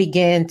can't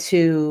begin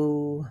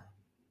to,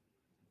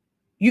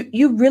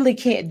 you really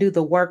can't do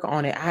the work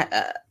on it.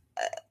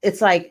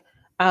 It's like,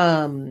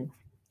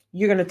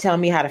 you're going to tell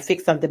me how to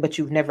fix something, but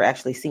you've never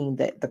actually seen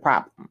the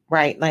problem,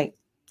 right? Like,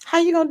 how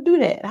are you going to do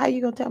that? How are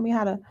you going to tell me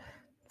how to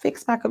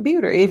fix my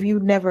computer if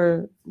you've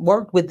never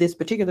worked with this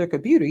particular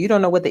computer? You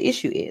don't know what the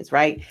issue is,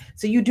 right?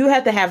 So you do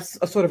have to have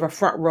a sort of a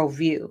front row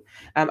view.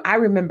 I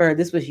remember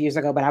this was years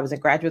ago, but I was in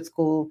graduate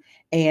school,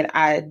 and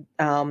I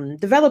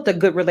developed a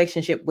good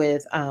relationship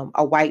with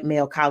a white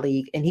male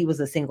colleague, and he was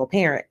a single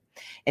parent,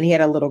 and he had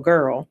a little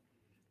girl,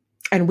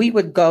 and we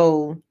would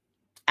go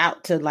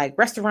out to like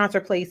restaurants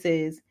or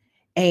places.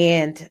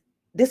 And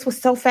this was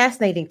so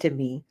fascinating to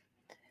me,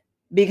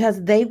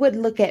 because they would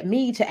look at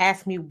me to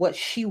ask me what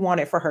she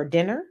wanted for her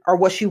dinner or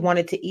what she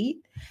wanted to eat.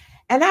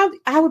 And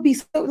I would be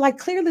so like,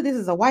 clearly this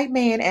is a white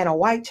man and a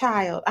white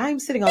child. I'm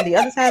sitting on the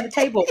other side of the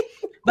table,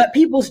 but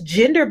people's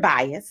gender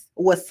bias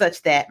was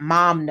such that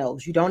mom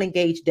knows you don't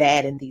engage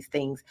dad in these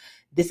things.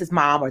 This is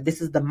mom, or this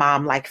is the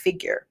mom-like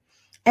figure.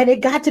 And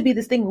it got to be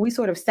this thing where we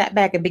sort of sat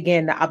back and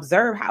began to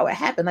observe how it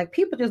happened. Like,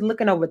 people just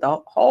looking over the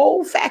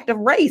whole fact of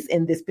race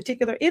in this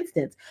particular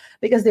instance,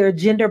 because their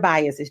gender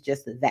bias is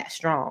just that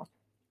strong.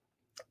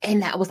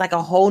 And that was like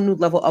a whole new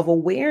level of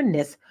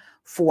awareness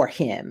for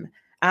him.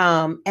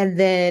 And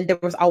then there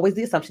was always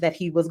the assumption that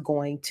he was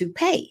going to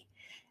pay,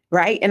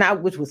 right?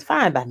 And which was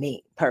fine by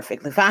me,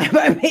 perfectly fine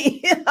by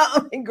me,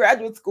 in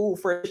graduate school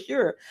for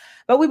sure.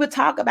 But we would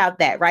talk about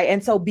that, right?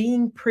 And so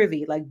being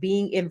privy, like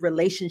being in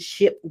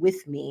relationship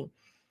with me,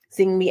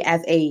 seeing me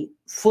as a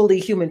fully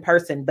human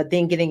person, but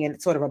then getting in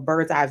sort of a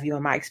bird's eye view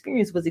on my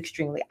experience was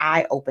extremely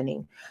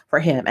eye-opening for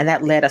him. And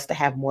that led us to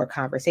have more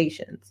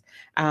conversations.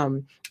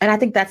 And I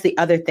think that's the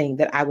other thing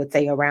that I would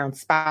say around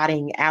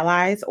spotting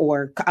allies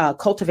or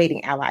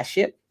cultivating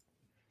allyship.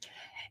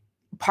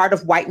 Part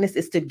of whiteness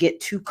is to get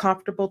too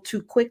comfortable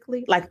too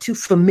quickly, like too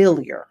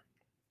familiar.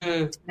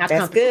 That's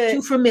good.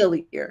 Too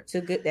familiar.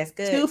 Too good. That's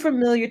good. Too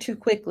familiar too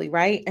quickly,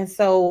 right? And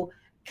so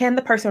can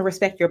the person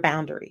respect your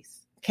boundaries?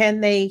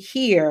 Can they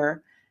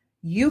hear,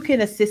 you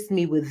can assist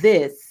me with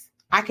this,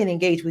 I can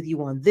engage with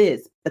you on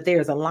this, but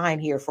there's a line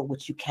here for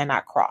which you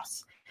cannot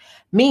cross.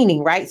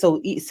 Meaning, right? So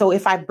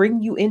if I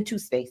bring you into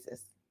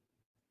spaces,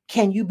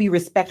 can you be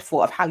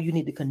respectful of how you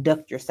need to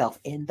conduct yourself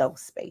in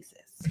those spaces?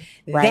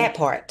 Right? That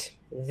part.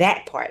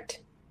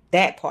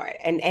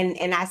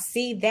 And I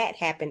see that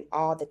happen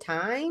all the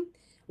time,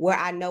 where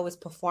I know it's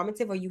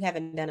performative or you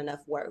haven't done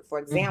enough work. For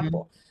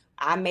example,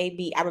 I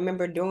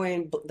remember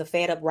during the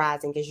Fed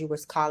Uprising, as you were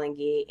calling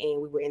it,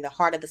 and we were in the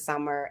heart of the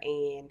summer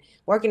and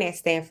working at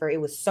Stanford, it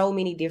was so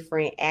many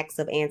different acts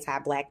of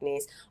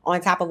anti-Blackness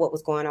on top of what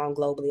was going on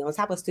globally, on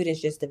top of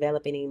students just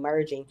developing and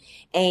emerging.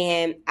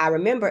 And I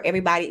remember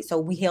so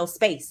we held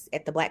space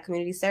at the Black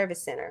Community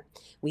Service Center.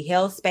 We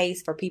held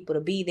space for people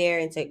to be there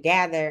and to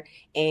gather,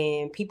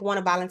 and people want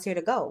to volunteer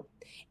to go,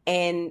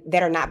 and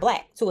that are not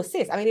Black, to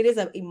assist. I mean, it is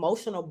an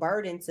emotional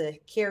burden to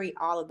carry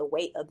all of the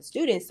weight of the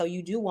students. So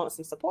you do want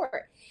some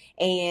support.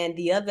 And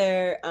the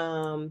other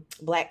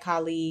Black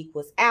colleague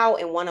was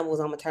out, and one of them was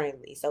on maternity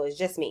leave. So it's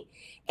just me.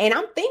 And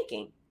I'm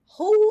thinking,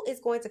 who is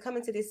going to come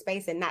into this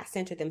space and not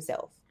center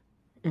themselves?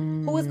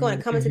 Who is going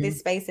to come into this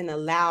space and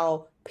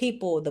allow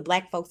people, the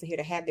Black folks in here,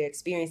 to have their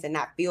experience and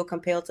not feel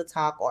compelled to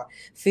talk or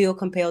feel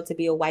compelled to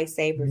be a white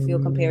savior, feel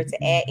compelled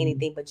to add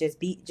anything, but just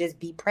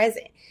be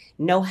present.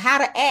 Know how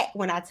to act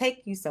when I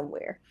take you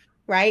somewhere,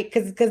 right?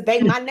 Because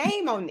they my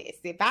name on this.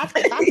 If I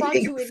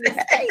brought you in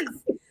this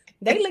space,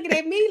 they looking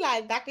at me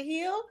like, Dr.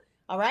 Hill,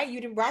 all right,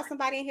 you done brought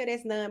somebody in here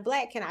that's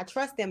non-Black. Can I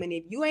trust them? And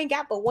if you ain't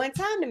got but one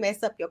time to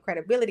mess up your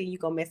credibility, you're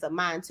going to mess up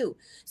mine too.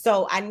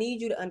 So I need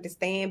you to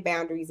understand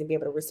boundaries and be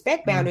able to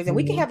respect boundaries. And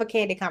we can have a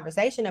candid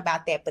conversation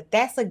about that, but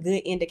that's a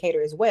good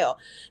indicator as well.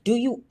 Do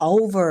you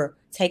over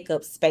take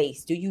up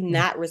space? Do you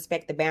not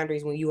respect the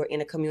boundaries when you are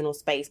in a communal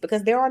space?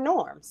 Because there are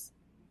norms.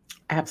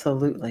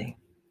 Absolutely.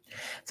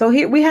 So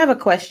here we have a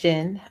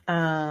question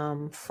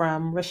from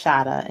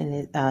Rashada, and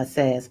it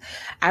says,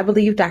 I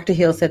believe Dr.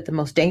 Hill said the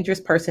most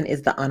dangerous person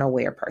is the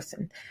unaware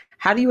person.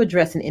 How do you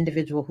address an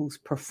individual who's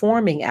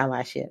performing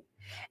allyship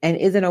and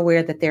isn't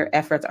aware that their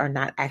efforts are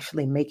not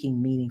actually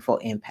making meaningful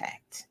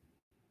impact.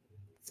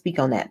 Speak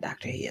on that,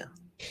 Dr. Hill.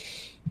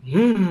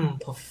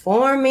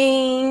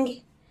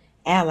 Performing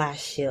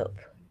allyship.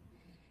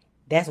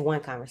 That's one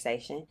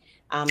conversation.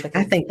 Because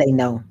I think they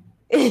know.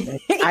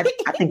 I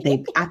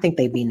think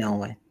they be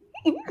knowing.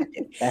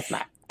 That's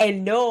not.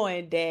 And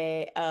knowing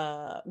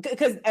that,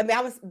 because I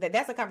mean,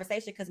 that's a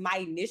conversation. Because my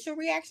initial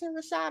reaction,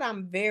 Rashad,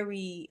 I'm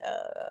very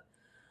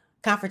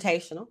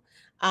confrontational.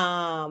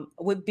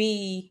 Would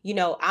be,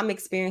 I'm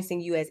experiencing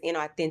you as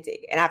inauthentic,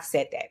 and I've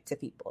said that to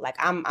people. Like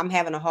I'm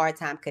having a hard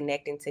time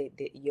connecting to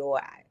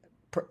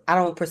I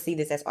don't perceive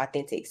this as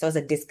authentic, so it's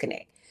a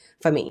disconnect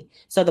for me.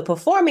 So the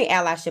performing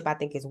allyship, I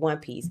think, is one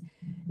piece.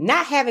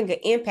 Not having an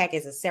impact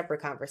is a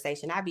separate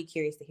conversation. I'd be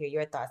curious to hear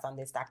your thoughts on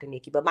this, Dr.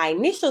 Nikki. But my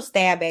initial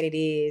stab at it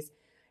is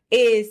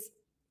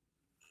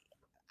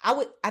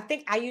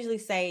I usually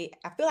say,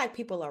 I feel like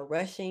people are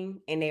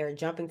rushing and they are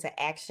jumping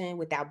to action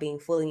without being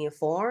fully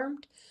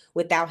informed,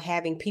 without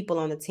having people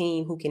on the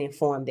team who can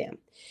inform them.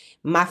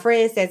 My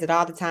friend says it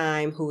all the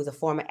time, who is a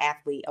former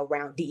athlete,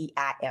 around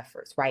DEI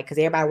efforts, right? Because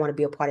everybody want to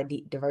be a part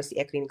of diversity,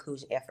 equity, and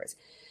inclusion efforts.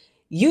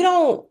 You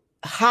don't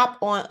hop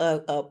on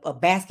a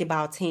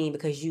basketball team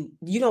because you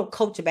don't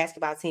coach a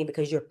basketball team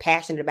because you're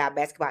passionate about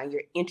basketball and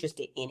you're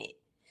interested in it,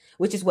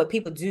 which is what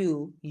people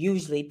do,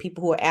 usually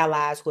people who are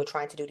allies who are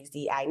trying to do these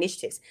DEI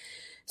initiatives.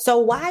 So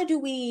why do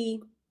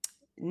we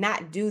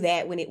not do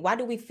that why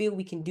do we feel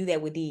we can do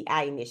that with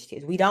DEI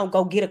initiatives? We don't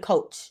go get a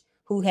coach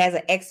who has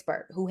an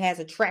expert, who has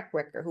a track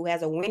record, who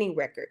has a winning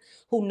record,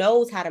 who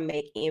knows how to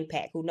make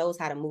impact, who knows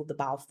how to move the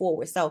ball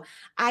forward. So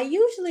I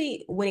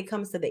usually, when it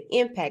comes to the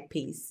impact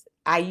piece,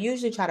 I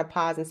usually try to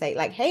pause and say,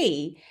 like,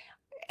 hey,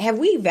 have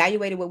we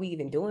evaluated what we're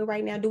even doing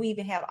right now? Do we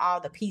even have all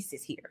the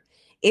pieces here?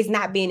 It's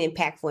not being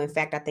impactful. In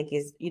fact, I think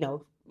it's,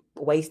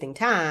 wasting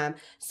time.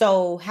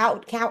 So how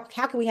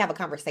can we have a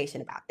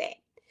conversation about that?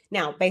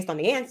 Now, based on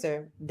the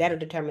answer, that'll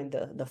determine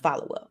the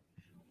follow-up.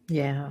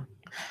 Yeah.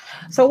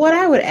 So what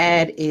I would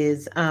add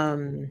is,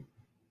 I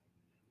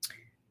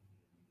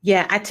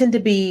tend to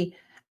be,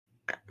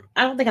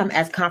 I don't think I'm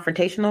as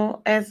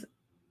confrontational as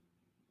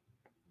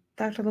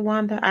Dr.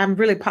 LaWanda. I'm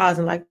really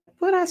pausing like,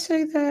 would I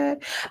say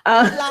that?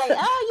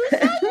 You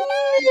said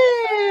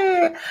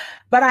it.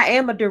 But I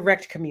am a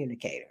direct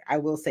communicator. I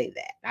will say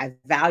that.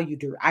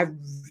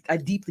 I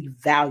deeply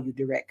value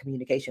direct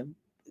communication.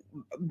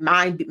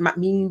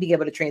 Me being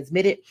able to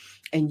transmit it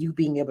and you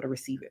being able to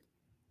receive it.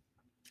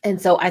 And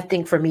so I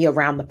think for me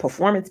around the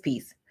performance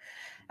piece,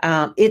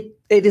 it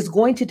is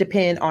going to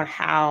depend on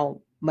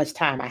how much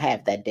time I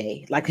have that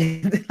day. Like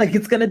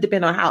it's going to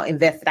depend on how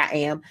invested I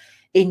am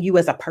in you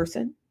as a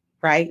person,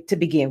 right? To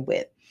begin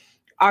with,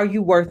 are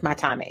you worth my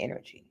time and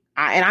energy?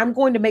 And I'm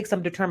going to make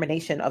some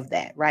determination of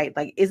that, right?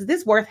 Like, is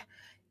this worth,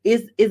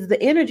 is the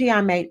energy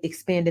I may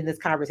expend in this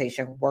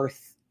conversation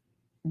worth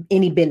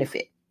any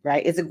benefit?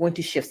 Right? Is it going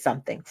to shift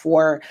something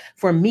for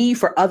me,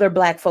 for other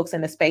Black folks in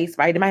the space,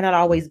 right? It might not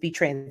always be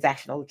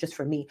transactional just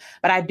for me,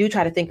 but I do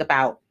try to think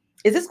about,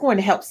 is this going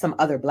to help some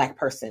other Black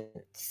person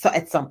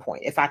at some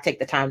point if I take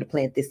the time to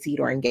plant this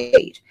seed or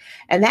engage?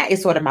 And that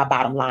is sort of my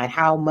bottom line.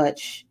 How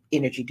much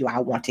energy do I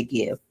want to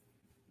give?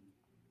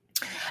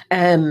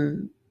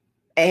 And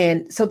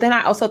so then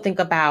I also think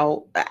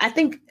about,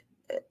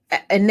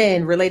 and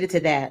then related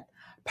to that,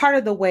 part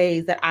of the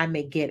ways that I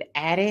may get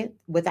at it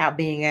without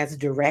being as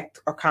direct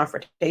or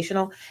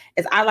confrontational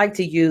is I like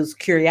to use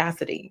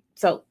curiosity.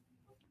 So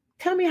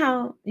tell me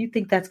how you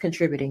think that's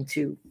contributing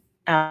to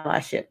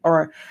allyship.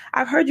 Or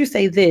I've heard you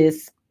say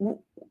this.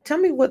 Tell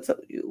me what's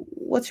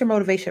your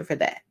motivation for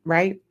that,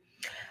 right?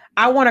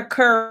 I want to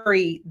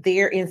curry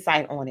their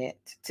insight on it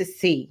to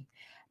see.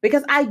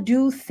 Because I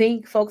do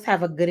think folks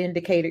have a good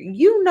indicator.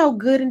 You know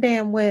good and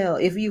damn well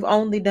if you've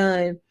only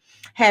done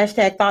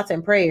hashtag thoughts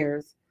and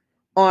prayers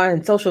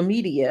on social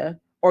media,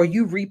 or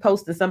you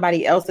reposted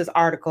somebody else's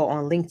article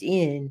on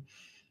LinkedIn,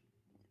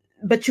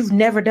 but you've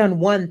never done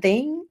one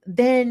thing,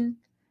 then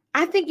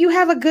I think you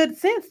have a good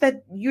sense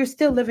that you're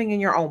still living in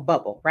your own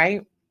bubble,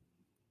 right?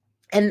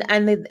 And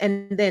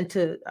then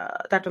to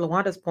Dr.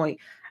 LaWanda's point,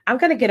 I'm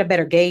going to get a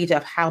better gauge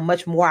of how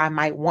much more I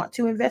might want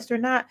to invest or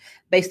not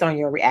based on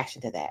your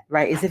reaction to that,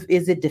 right?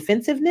 Is it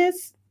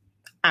defensiveness?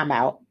 I'm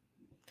out.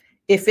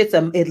 If it's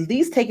at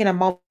least taking a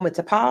moment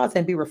to pause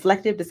and be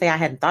reflective to say, I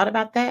hadn't thought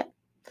about that,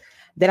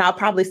 then I'll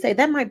probably say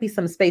that might be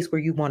some space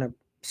where you want to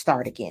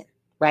start again,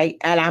 right?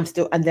 And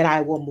then I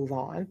will move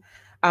on.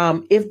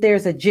 If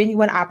there's a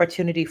genuine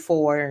opportunity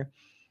for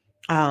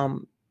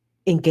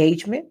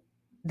engagement,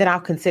 then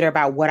I'll consider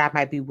about what I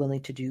might be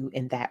willing to do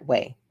in that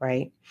way,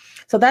 right?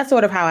 So that's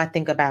sort of how I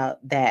think about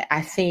that.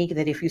 I think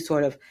that if you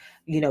sort of,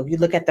 you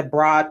look at the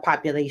broad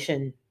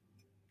population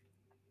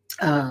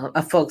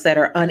of folks that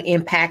are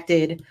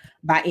unimpacted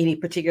by any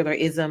particular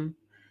ism,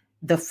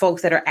 the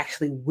folks that are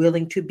actually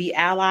willing to be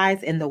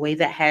allies in the way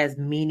that has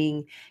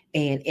meaning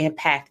and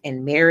impact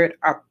and merit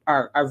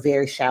are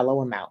very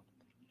shallow amount.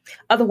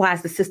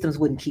 Otherwise, the systems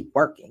wouldn't keep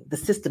working. The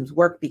systems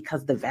work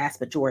because the vast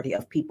majority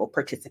of people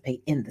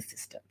participate in the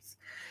systems.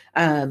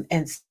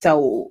 And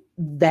so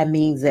that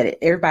means that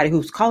everybody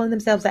who's calling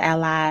themselves an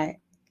ally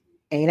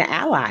ain't an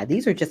ally.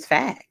 These are just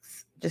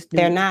facts.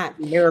 They're not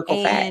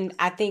numerical and facts.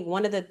 I think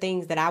one of the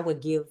things that I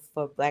would give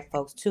for Black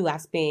folks too, I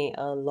spend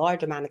a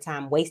large amount of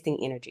time wasting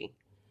energy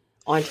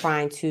on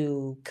trying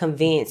to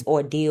convince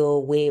or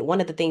deal with.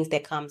 One of the things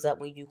that comes up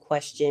when you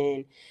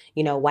question,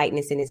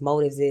 whiteness and its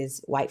motives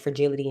is white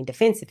fragility and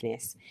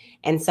defensiveness.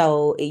 And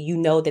so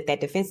that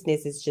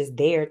defensiveness is just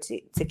there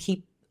to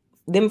keep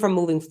them from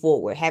moving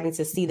forward, having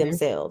to see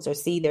themselves or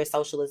see their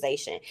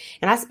socialization.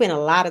 And I spent a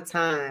lot of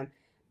time,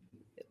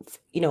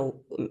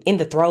 in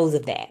the throes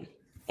of that.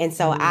 And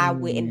so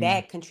and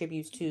that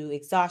contributes to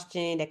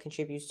exhaustion, that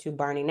contributes to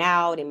burning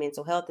out and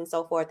mental health and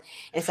so forth.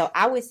 And so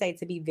I would say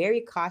to be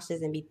very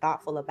cautious and be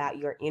thoughtful about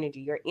your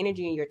energy. Your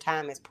energy and your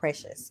time is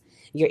precious.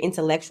 Your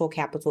intellectual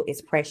capital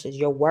is precious.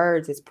 Your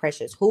words is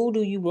precious. I call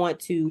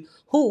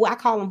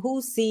them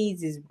whose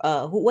seeds is,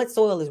 what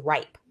soil is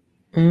ripe?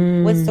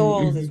 What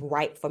soil is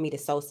ripe for me to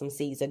sow some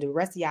seeds? So the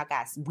rest of y'all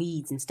got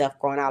weeds and stuff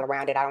growing all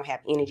around it. I don't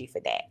have energy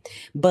for that.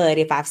 But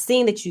if I've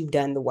seen that you've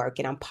done the work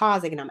and I'm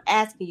pausing and I'm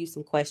asking you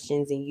some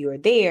questions and you're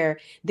there,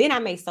 then I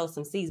may sow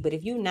some seeds. But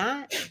if you're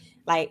not,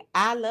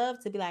 I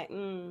love to be like,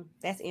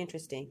 that's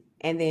interesting.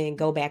 And then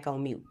go back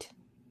on mute.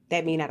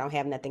 That means I don't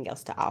have nothing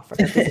else to offer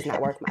because this is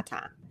not worth my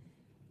time.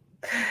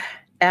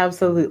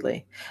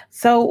 Absolutely.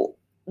 So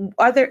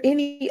are there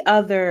any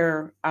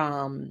other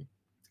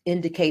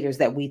indicators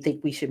that we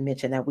think we should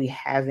mention that we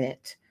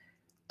haven't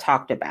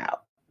talked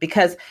about?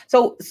 Because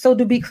so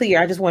to be clear,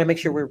 I just want to make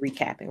sure we're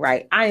recapping,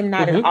 right? I am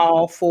not at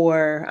all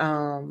for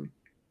I'm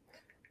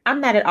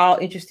not at all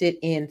interested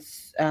in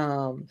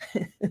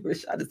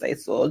Rashada say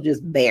soil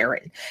just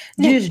barren,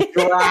 just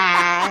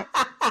dry,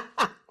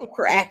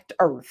 cracked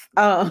earth.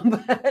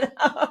 But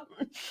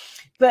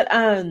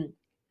I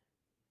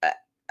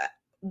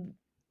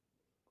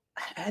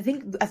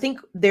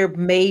think there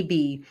may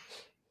be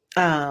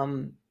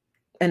an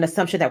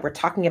assumption that we're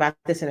talking about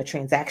this in a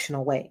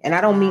transactional way. And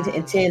I don't mean to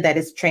intend that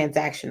it's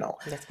transactional.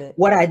 That's good.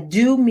 What I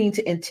do mean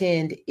to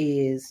intend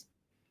is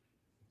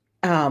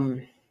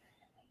the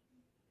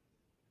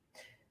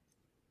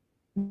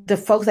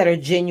folks that are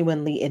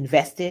genuinely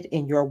invested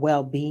in your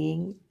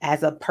well-being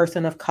as a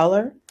person of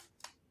color,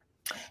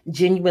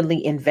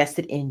 genuinely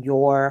invested in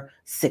your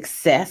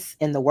success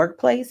in the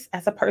workplace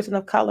as a person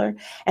of color.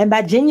 And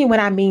by genuine,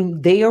 I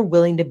mean they are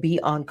willing to be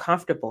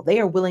uncomfortable. They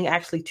are willing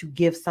actually to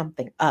give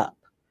something up.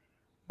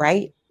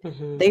 Right?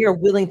 They are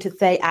willing to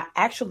say, I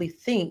actually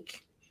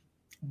think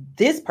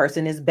this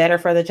person is better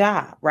for the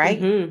job, right?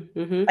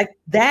 Like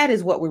that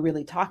is what we're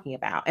really talking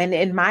about. And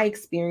in my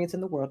experience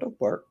in the world of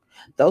work,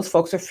 those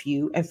folks are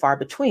few and far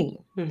between.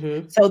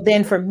 So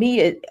then for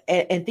me,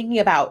 and thinking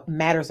about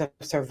matters of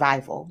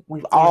survival,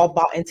 we've all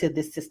bought into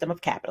this system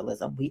of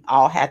capitalism. We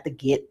all have to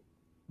get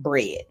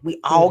bread. We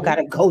all got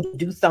to go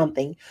do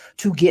something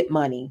to get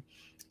money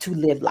to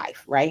live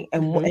life, right?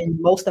 And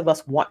most of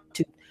us want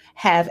to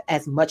have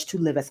as much to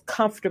live as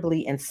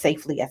comfortably and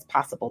safely as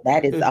possible.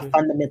 That is a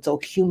fundamental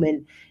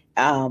human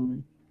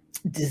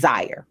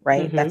desire,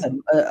 right? That's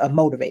a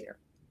motivator.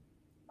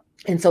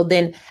 And so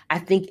then I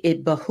think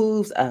it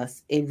behooves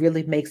us, it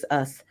really makes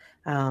us,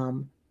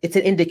 it's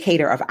an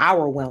indicator of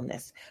our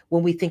wellness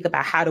when we think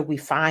about how do we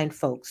find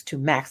folks to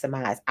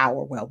maximize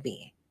our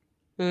well-being?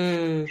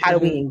 How do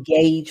we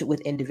engage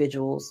with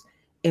individuals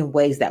in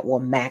ways that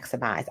will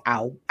maximize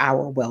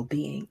our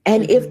well-being?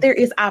 And if there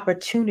is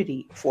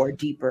opportunity for a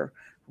deeper,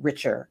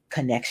 richer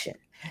connection,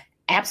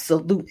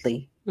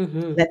 absolutely,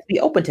 let's be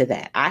open to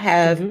that. I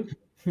have,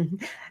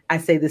 I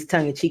say this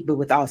tongue in cheek, but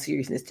with all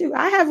seriousness too,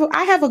 I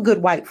have a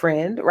good white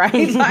friend, right?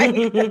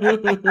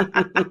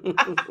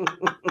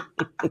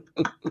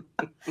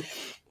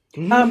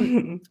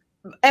 And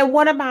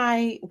one of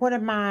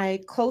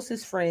my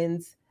closest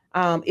friends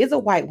is a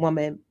white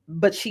woman,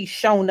 but she's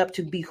shown up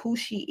to be who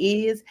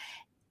she is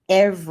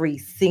every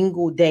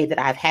single day that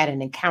I've had an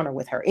encounter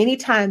with her.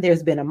 Anytime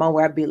there's been a moment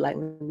where I'd be like,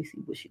 let me see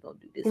what she's gonna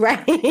do this.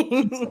 Right.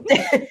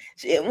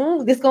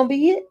 This gonna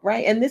be it,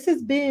 right? And this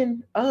has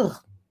been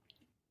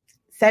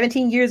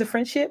 17 years of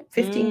friendship,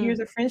 15 years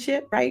of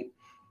friendship, right?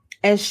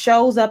 And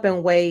shows up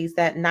in ways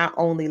that not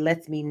only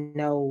lets me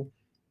know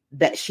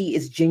that she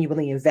is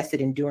genuinely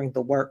invested in doing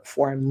the work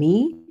for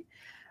me,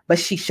 but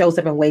she shows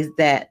up in ways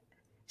that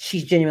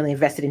she's genuinely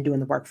invested in doing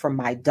the work for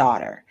my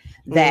daughter.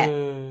 That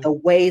the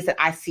ways that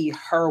I see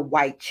her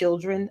white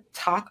children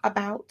talk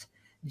about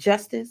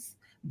justice,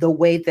 the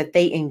way that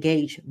they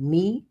engage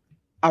me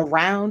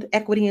around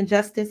equity and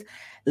justice,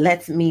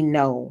 lets me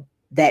know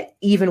that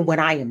even when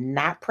I am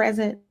not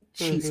present,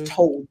 she's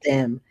told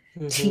them,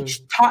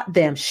 taught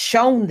them,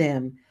 shown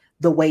them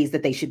the ways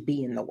that they should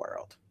be in the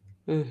world.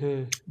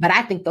 But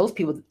I think those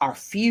people are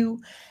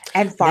few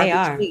and far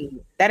between.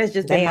 That has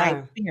just been my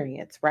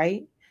experience,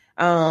 right?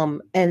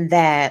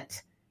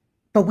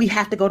 But we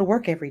have to go to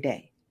work every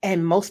day.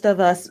 And most of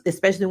us,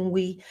 especially when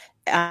we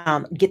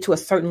get to a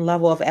certain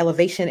level of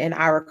elevation in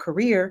our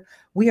career,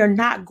 we are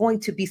not going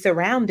to be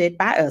surrounded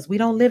by us. We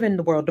don't live in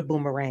the world of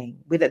Boomerang.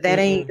 That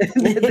ain't.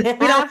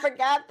 I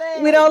forgot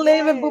that. We don't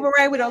live in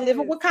Boomerang. We don't live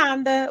in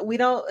Wakanda. We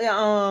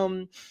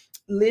don't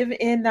live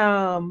in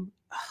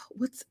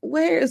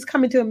where is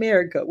Coming to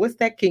America? What's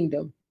that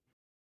kingdom?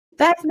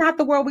 That's not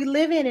the world we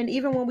live in. And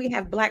even when we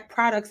have Black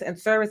products and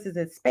services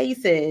and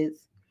spaces,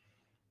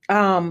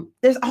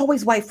 there's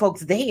always white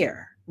folks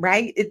there,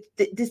 right?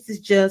 This is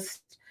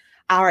just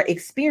our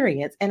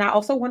experience. And I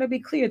also want to be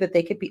clear that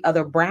they could be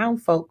other brown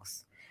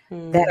folks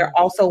that are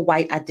also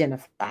white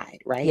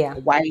identified, right? Yeah.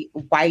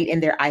 White in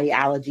their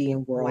ideology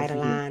and worldview. White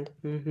aligned.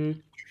 Mm-hmm.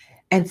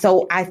 And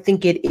so I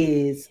think it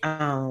is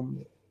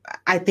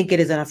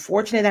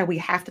unfortunate that we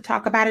have to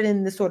talk about it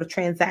in this sort of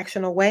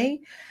transactional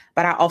way.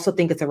 But I also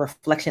think it's a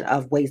reflection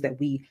of ways that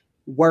we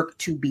work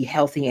to be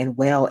healthy and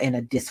well in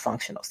a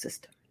dysfunctional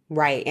system.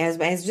 Right. And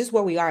it's just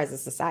where we are as a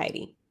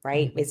society,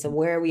 right? Mm-hmm. It's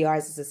where we are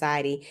as a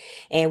society,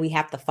 and we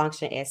have to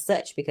function as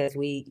such because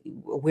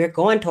we're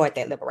going toward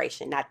that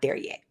liberation, not there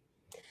yet.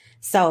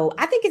 So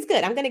I think it's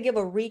good. I'm going to give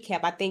a recap.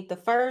 I think the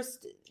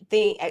first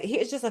thing,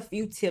 here's just a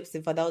few tips.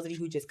 And for those of you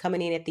who just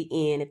coming in at the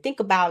end, and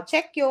think about,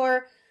 check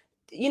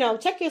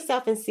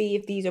yourself and see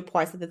if these are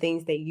parts of the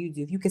things that you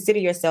do. If you consider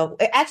yourself,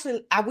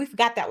 actually, we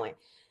forgot that one.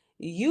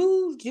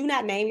 You do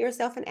not name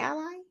yourself an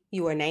ally.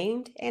 You are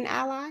named an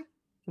ally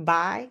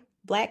by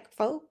Black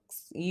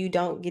folks. You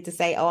don't get to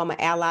say, oh, I'm an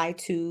ally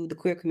to the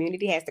queer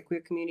community. Has the queer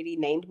community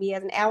named me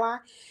as an ally?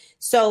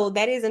 So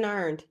that is an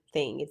earned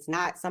thing. It's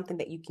not something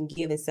that you can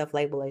give and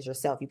self-label as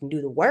yourself. You can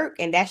do the work,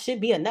 and that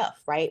should be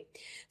enough, right?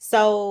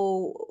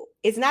 So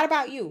it's not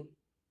about you.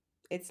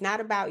 It's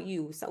not about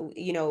you. So,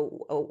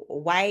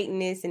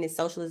 whiteness and its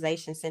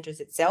socialization centers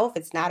itself.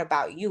 It's not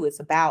about you.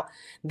 It's about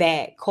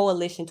that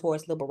coalition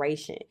towards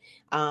liberation.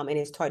 And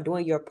it's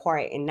doing your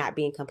part and not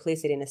being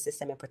complicit in the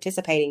system and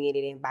participating in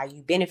it. And by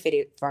you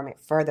benefited from it,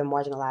 further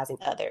marginalizing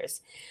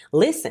others.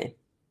 Listen,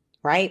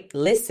 right?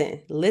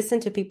 Listen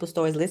to people's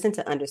stories. Listen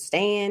to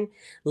understand.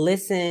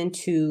 Listen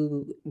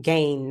to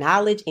gain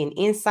knowledge and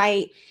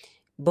insight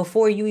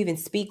before you even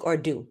speak or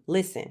do.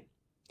 Listen.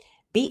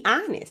 Be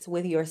honest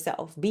with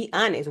yourself. Be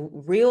honest.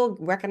 Real,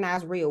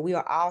 recognize real. We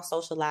are all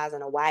socialized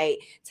in a white,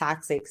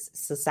 toxic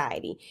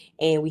society,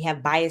 and we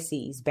have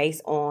biases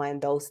based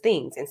on those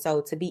things. And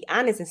so to be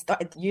honest,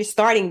 you're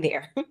starting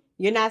there.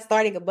 You're not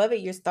starting above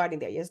it. You're starting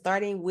there. You're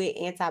starting with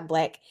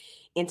anti-Black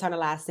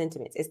internalized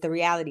sentiments. It's the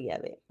reality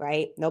of it,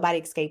 right? Nobody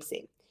escapes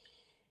it.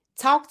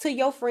 Talk to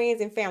your friends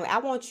and family. I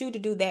want you to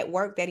do that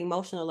work, that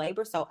emotional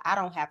labor, so I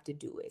don't have to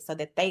do it, so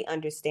that they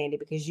understand it,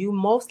 because you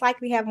most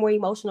likely have more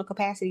emotional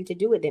capacity to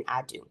do it than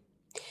I do.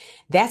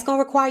 That's going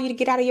to require you to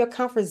get out of your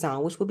comfort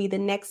zone, which will be the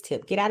next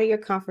tip. Get out of your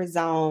comfort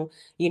zone.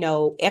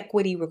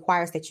 Equity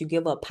requires that you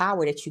give up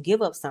power, that you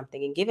give up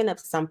something, and giving up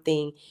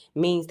something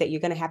means that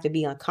you're going to have to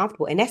be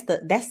uncomfortable. And that's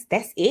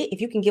it. If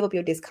you can give up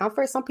your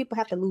discomfort, some people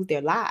have to lose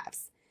their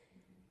lives.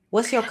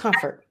 What's your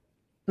comfort?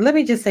 Let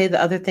me just say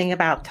the other thing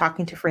about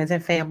talking to friends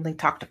and family,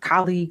 talk to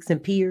colleagues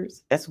and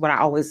peers. That's what I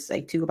always say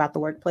too about the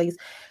workplace,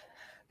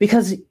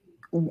 because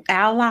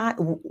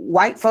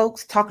white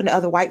folks talking to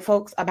other white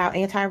folks about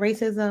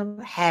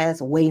anti-racism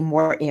has way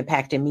more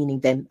impact and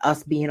meaning than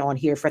us being on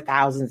here for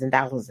thousands and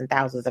thousands and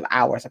thousands of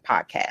hours of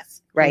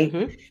podcasts, right?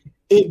 Mm-hmm.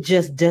 It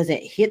just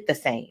doesn't hit the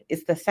same.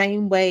 It's the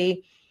same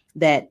way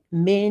that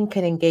men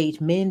can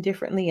engage men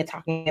differently in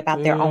talking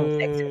about their own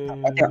sex,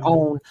 about their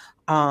own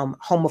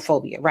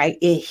homophobia, right?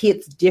 It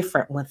hits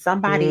different when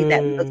somebody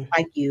that looks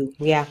like you,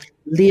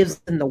 lives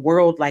in the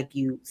world like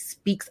you,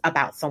 speaks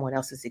about someone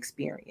else's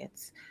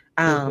experience.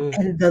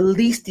 And the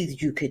least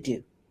that you could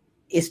do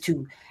is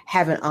to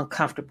have an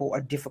uncomfortable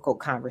or difficult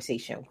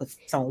conversation with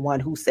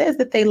someone who says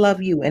that they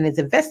love you and is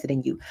invested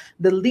in you.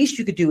 The least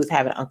you could do is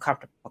have an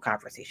uncomfortable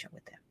conversation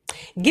with them.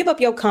 Give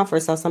up your comfort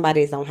so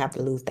somebody don't have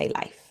to lose their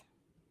life.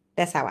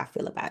 That's how I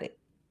feel about it.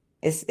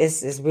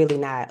 It's really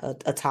not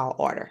a tall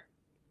order.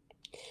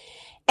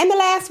 And the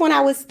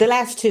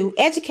last two,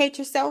 educate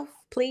yourself,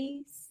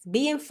 please.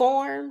 Be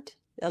informed.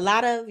 There's a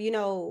lot of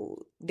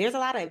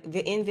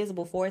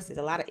invisible forces,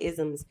 a lot of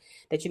isms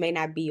that you may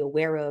not be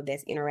aware of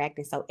that's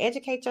interacting. So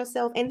educate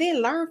yourself, and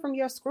then learn from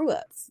your screw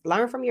ups.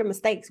 Learn from your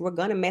mistakes. We're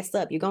going to mess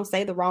up. You're going to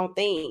say the wrong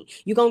thing.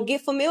 You're going to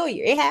get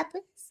familiar. It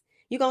happens.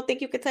 You're going to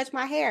think you could touch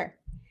my hair.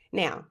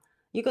 Now,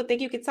 you're going to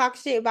think you can talk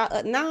shit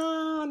about,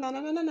 no.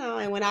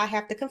 And when I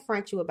have to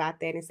confront you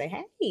about that and say,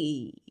 hey,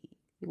 you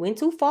went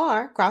too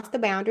far, crossed the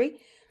boundary.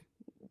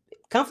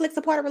 Conflict's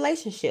a part of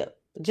relationship.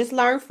 Just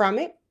learn from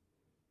it.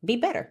 Be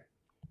better.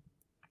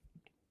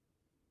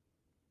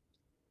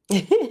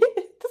 That's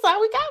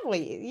all we got for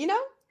you,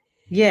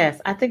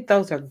 Yes, I think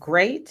those are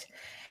great.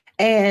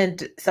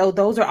 And so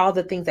those are all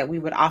the things that we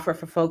would offer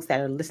for folks that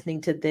are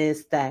listening to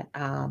this, that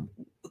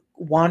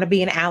want to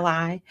be an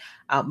ally,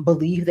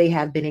 believe they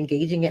have been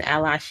engaging in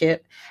allyship.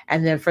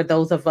 And then for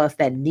those of us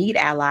that need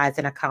allies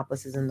and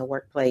accomplices in the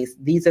workplace,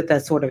 these are the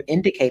sort of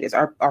indicators.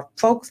 Are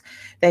folks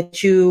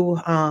that you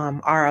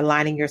are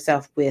aligning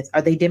yourself with,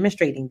 are they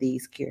demonstrating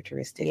these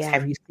characteristics? Yeah.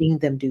 Have you seen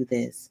them do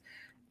this?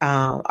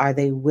 Are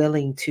they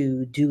willing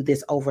to do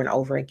this over and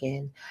over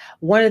again?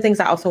 One of the things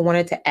I also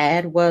wanted to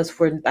add was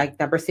for like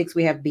number 6,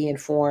 we have be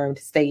informed,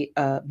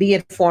 be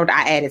informed.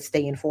 I added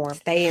stay informed.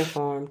 Stay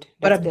informed.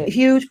 That's but a good.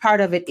 Huge part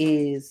of it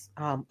is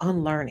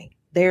unlearning.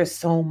 There's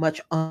so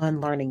much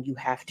unlearning you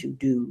have to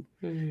do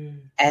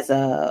as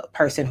a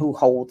person who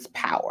holds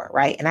power,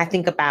 right? And I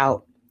think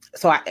about,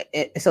 so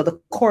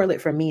the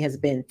correlate for me has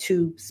been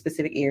 2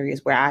 specific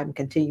areas where I'm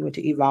continuing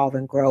to evolve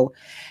and grow.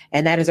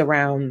 And that is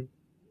around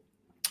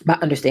my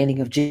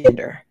understanding of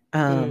gender.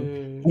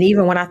 And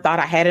even when I thought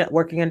I had a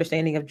working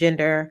understanding of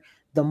gender,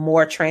 the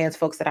more trans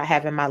folks that I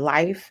have in my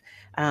life,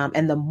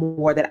 and the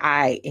more that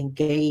I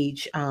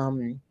engage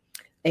and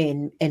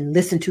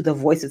listen to the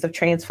voices of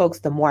trans folks,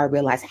 the more I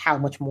realize how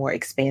much more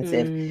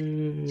expansive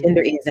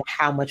gender is and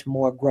how much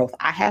more growth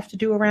I have to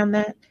do around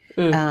that.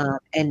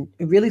 And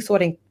really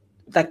sorting,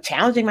 like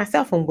challenging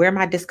myself on where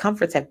my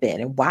discomforts have been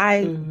and why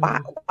am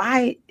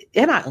I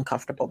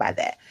uncomfortable by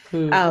that?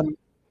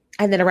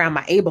 And then around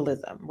my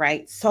ableism,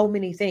 right? So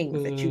many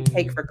things that you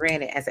take for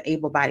granted as an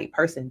able-bodied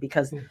person,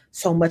 because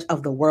so much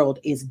of the world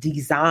is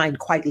designed,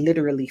 quite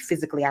literally,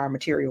 physically, our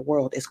material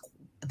world is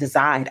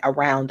designed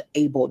around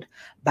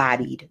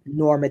able-bodied,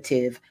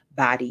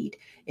 normative-bodied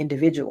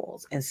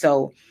individuals. And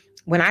so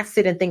when I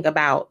sit and think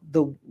about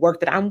the work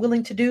that I'm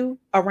willing to do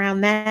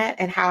around that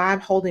and how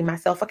I'm holding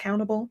myself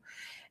accountable,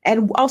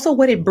 and also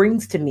what it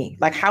brings to me,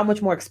 like how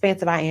much more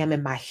expansive I am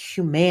in my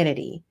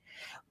humanity,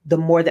 the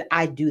more that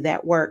I do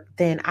that work,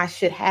 then I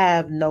should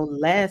have no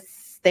less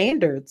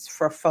standards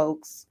for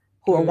folks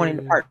who are wanting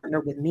to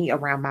partner with me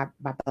around my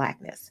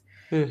Blackness.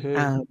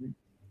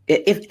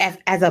 If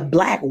as a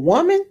Black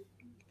woman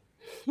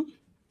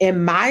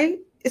in my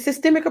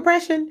systemic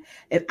oppression,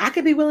 if I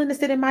could be willing to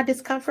sit in my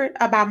discomfort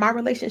about my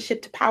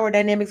relationship to power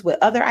dynamics with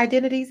other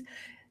identities,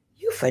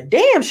 you for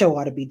damn sure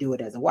ought to be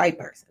doing it as a white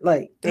person.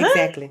 Like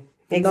exactly,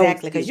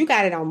 because you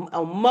got it on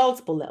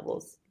multiple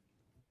levels,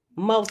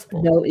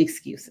 no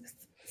excuses.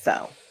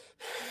 So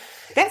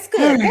that's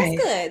good. Right.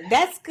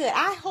 That's good.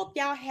 I hope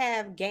y'all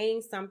have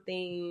gained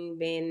something,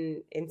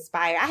 been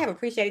inspired. I have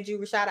appreciated you,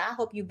 Rashada. I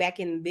hope you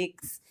back in the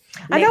mix.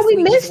 I know we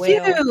missed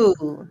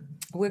you.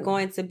 We're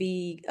going to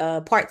be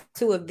part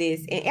 2 of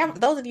this. And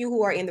those of you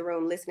who are in the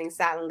room listening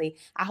silently,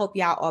 I hope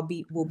y'all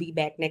will be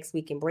back next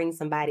week and bring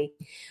somebody.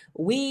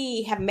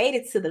 We have made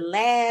it to the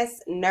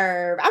last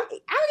nerve. I'll give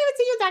it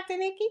to you, Dr.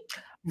 Nikki.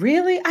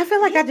 Really? I feel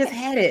like I just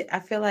had it.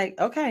 I feel like,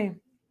 okay.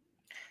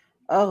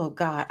 Oh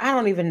God, I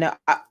don't even know.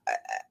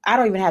 I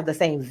don't even have the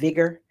same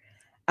vigor.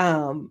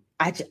 I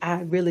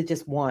really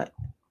just want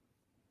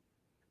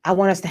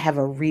us to have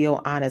a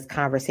real honest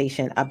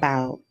conversation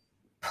about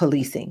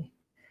policing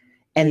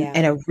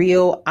and a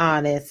real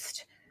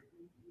honest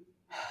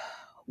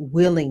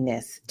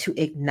willingness to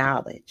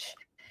acknowledge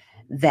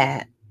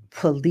that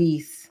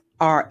police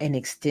are an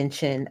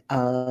extension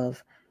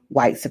of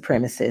white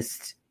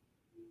supremacist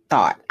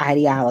thought,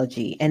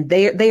 ideology, and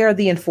they are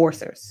the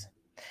enforcers.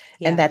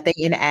 And that they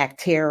enact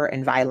terror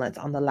and violence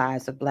on the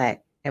lives of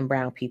Black and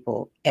brown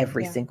people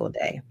every single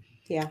day.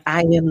 Yeah. I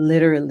am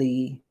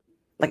literally,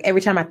 like,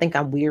 every time I think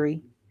I'm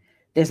weary,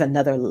 there's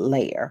another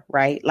layer,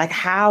 right? Like,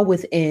 how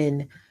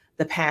within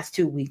the past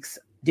 2 weeks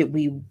did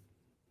we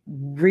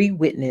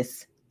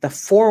re-witness the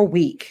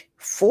 4-week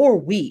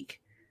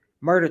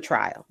murder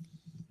trial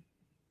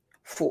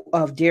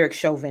of Derek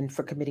Chauvin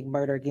for committing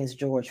murder against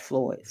George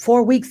Floyd?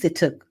 4 weeks it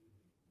took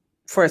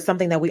for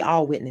something that we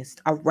all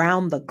witnessed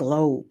around the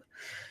globe.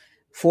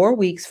 4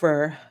 weeks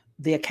for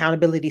the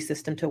accountability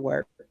system to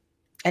work.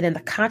 And in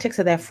the context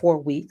of that 4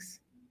 weeks,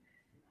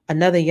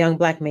 another young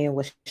Black man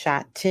was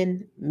shot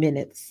 10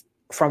 minutes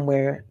from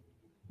where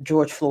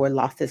George Floyd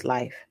lost his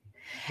life.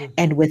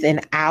 And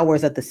within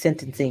hours of the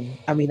sentencing,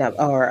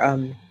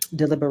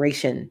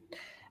 deliberation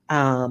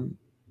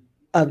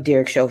of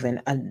Derek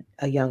Chauvin,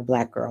 a young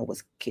Black girl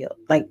was killed.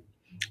 Like,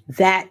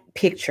 that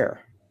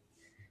picture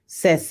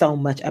says so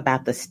much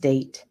about the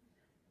state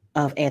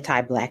of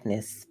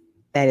anti-Blackness,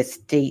 that is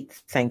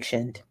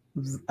state-sanctioned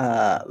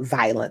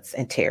violence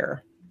and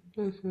terror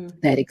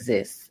that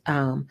exists.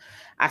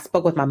 I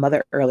spoke with my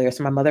mother earlier.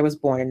 So my mother was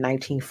born in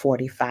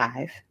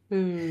 1945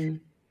 in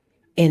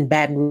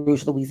Baton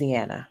Rouge,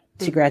 Louisiana.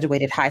 She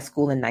graduated high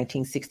school in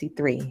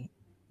 1963.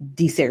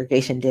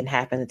 Desegregation didn't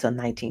happen until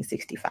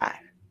 1965.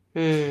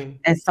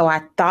 And so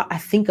I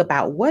think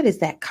about, what is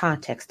that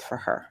context for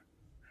her?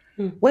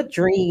 What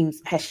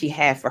dreams has she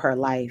had for her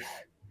life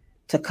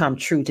to come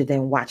true, to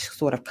then watch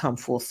sort of come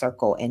full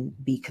circle and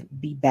be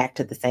back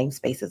to the same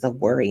spaces of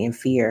worry and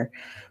fear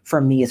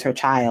for me as her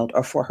child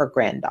or for her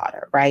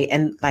granddaughter, right?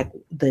 And like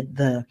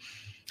the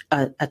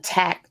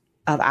attack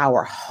of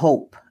our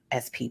hope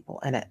as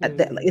people, and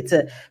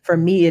for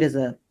me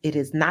it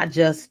is not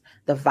just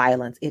the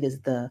violence, it is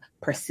the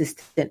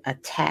persistent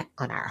attack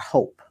on our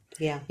hope.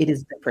 Yeah, it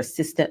is the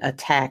persistent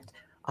attack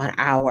on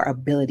our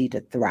ability to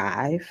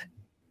thrive.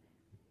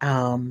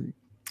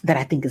 That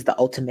I think is the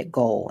ultimate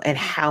goal, and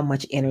how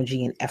much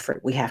energy and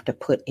effort we have to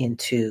put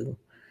into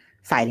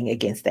fighting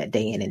against that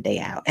day in and day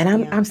out. And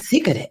I'm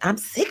sick of it. I'm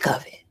sick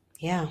of it.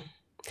 Yeah.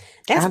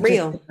 That's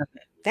real.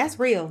 That's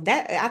real.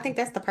 I think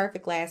that's the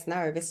perfect last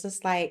nerve. It's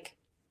just like,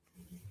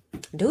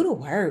 do the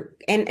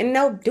work and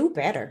no, do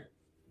better.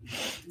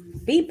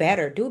 Be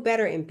better, do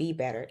better, and be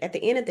better at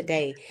the end of the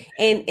day.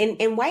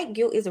 And white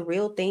guilt is a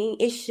real thing.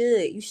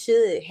 You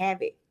should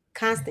have it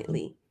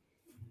constantly.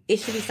 It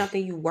should be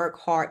something you work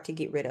hard to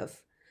get rid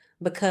of,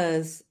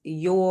 because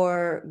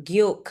your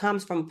guilt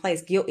comes from a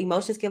place. Guilt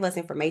emotions give us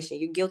information.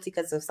 You're guilty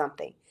because of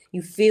something.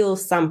 You feel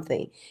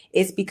something.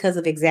 It's because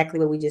of exactly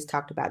what we just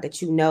talked about,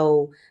 that you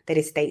know that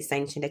it's state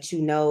sanctioned, that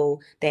you know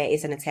that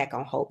it's an attack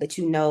on hope, that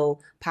you know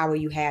power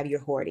you have,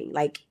 you're hoarding.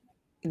 Like,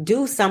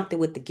 do something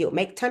with the guilt.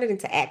 Turn it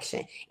into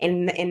action,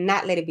 and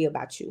not let it be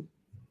about you.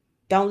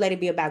 Don't let it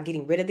be about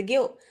getting rid of the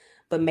guilt,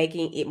 but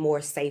making it more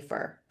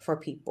safer for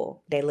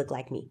people that look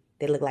like me.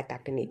 They look like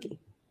Dr. Nikki.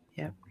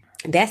 Yep.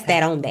 That's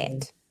that on that.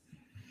 And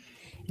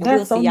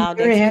that's we'll see y'all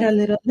next week. A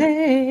little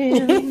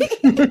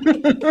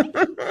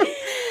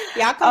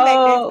Y'all come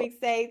back next week,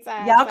 same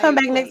time. Y'all come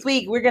back next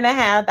week. We're going to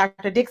have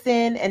Dr.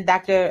 Dixon and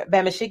Dr.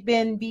 Bama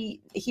Shigbin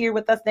be here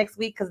with us next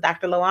week, because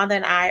Dr. Lawanda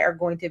and I are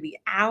going to be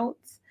out.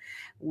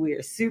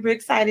 We're super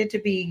excited to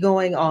be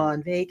going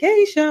on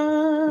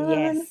vacation.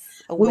 Yes.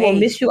 We will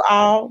miss you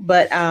all,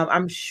 but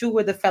I'm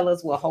sure the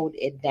fellas will hold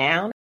it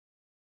down.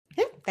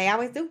 They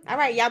always do. All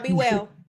right. Y'all be well.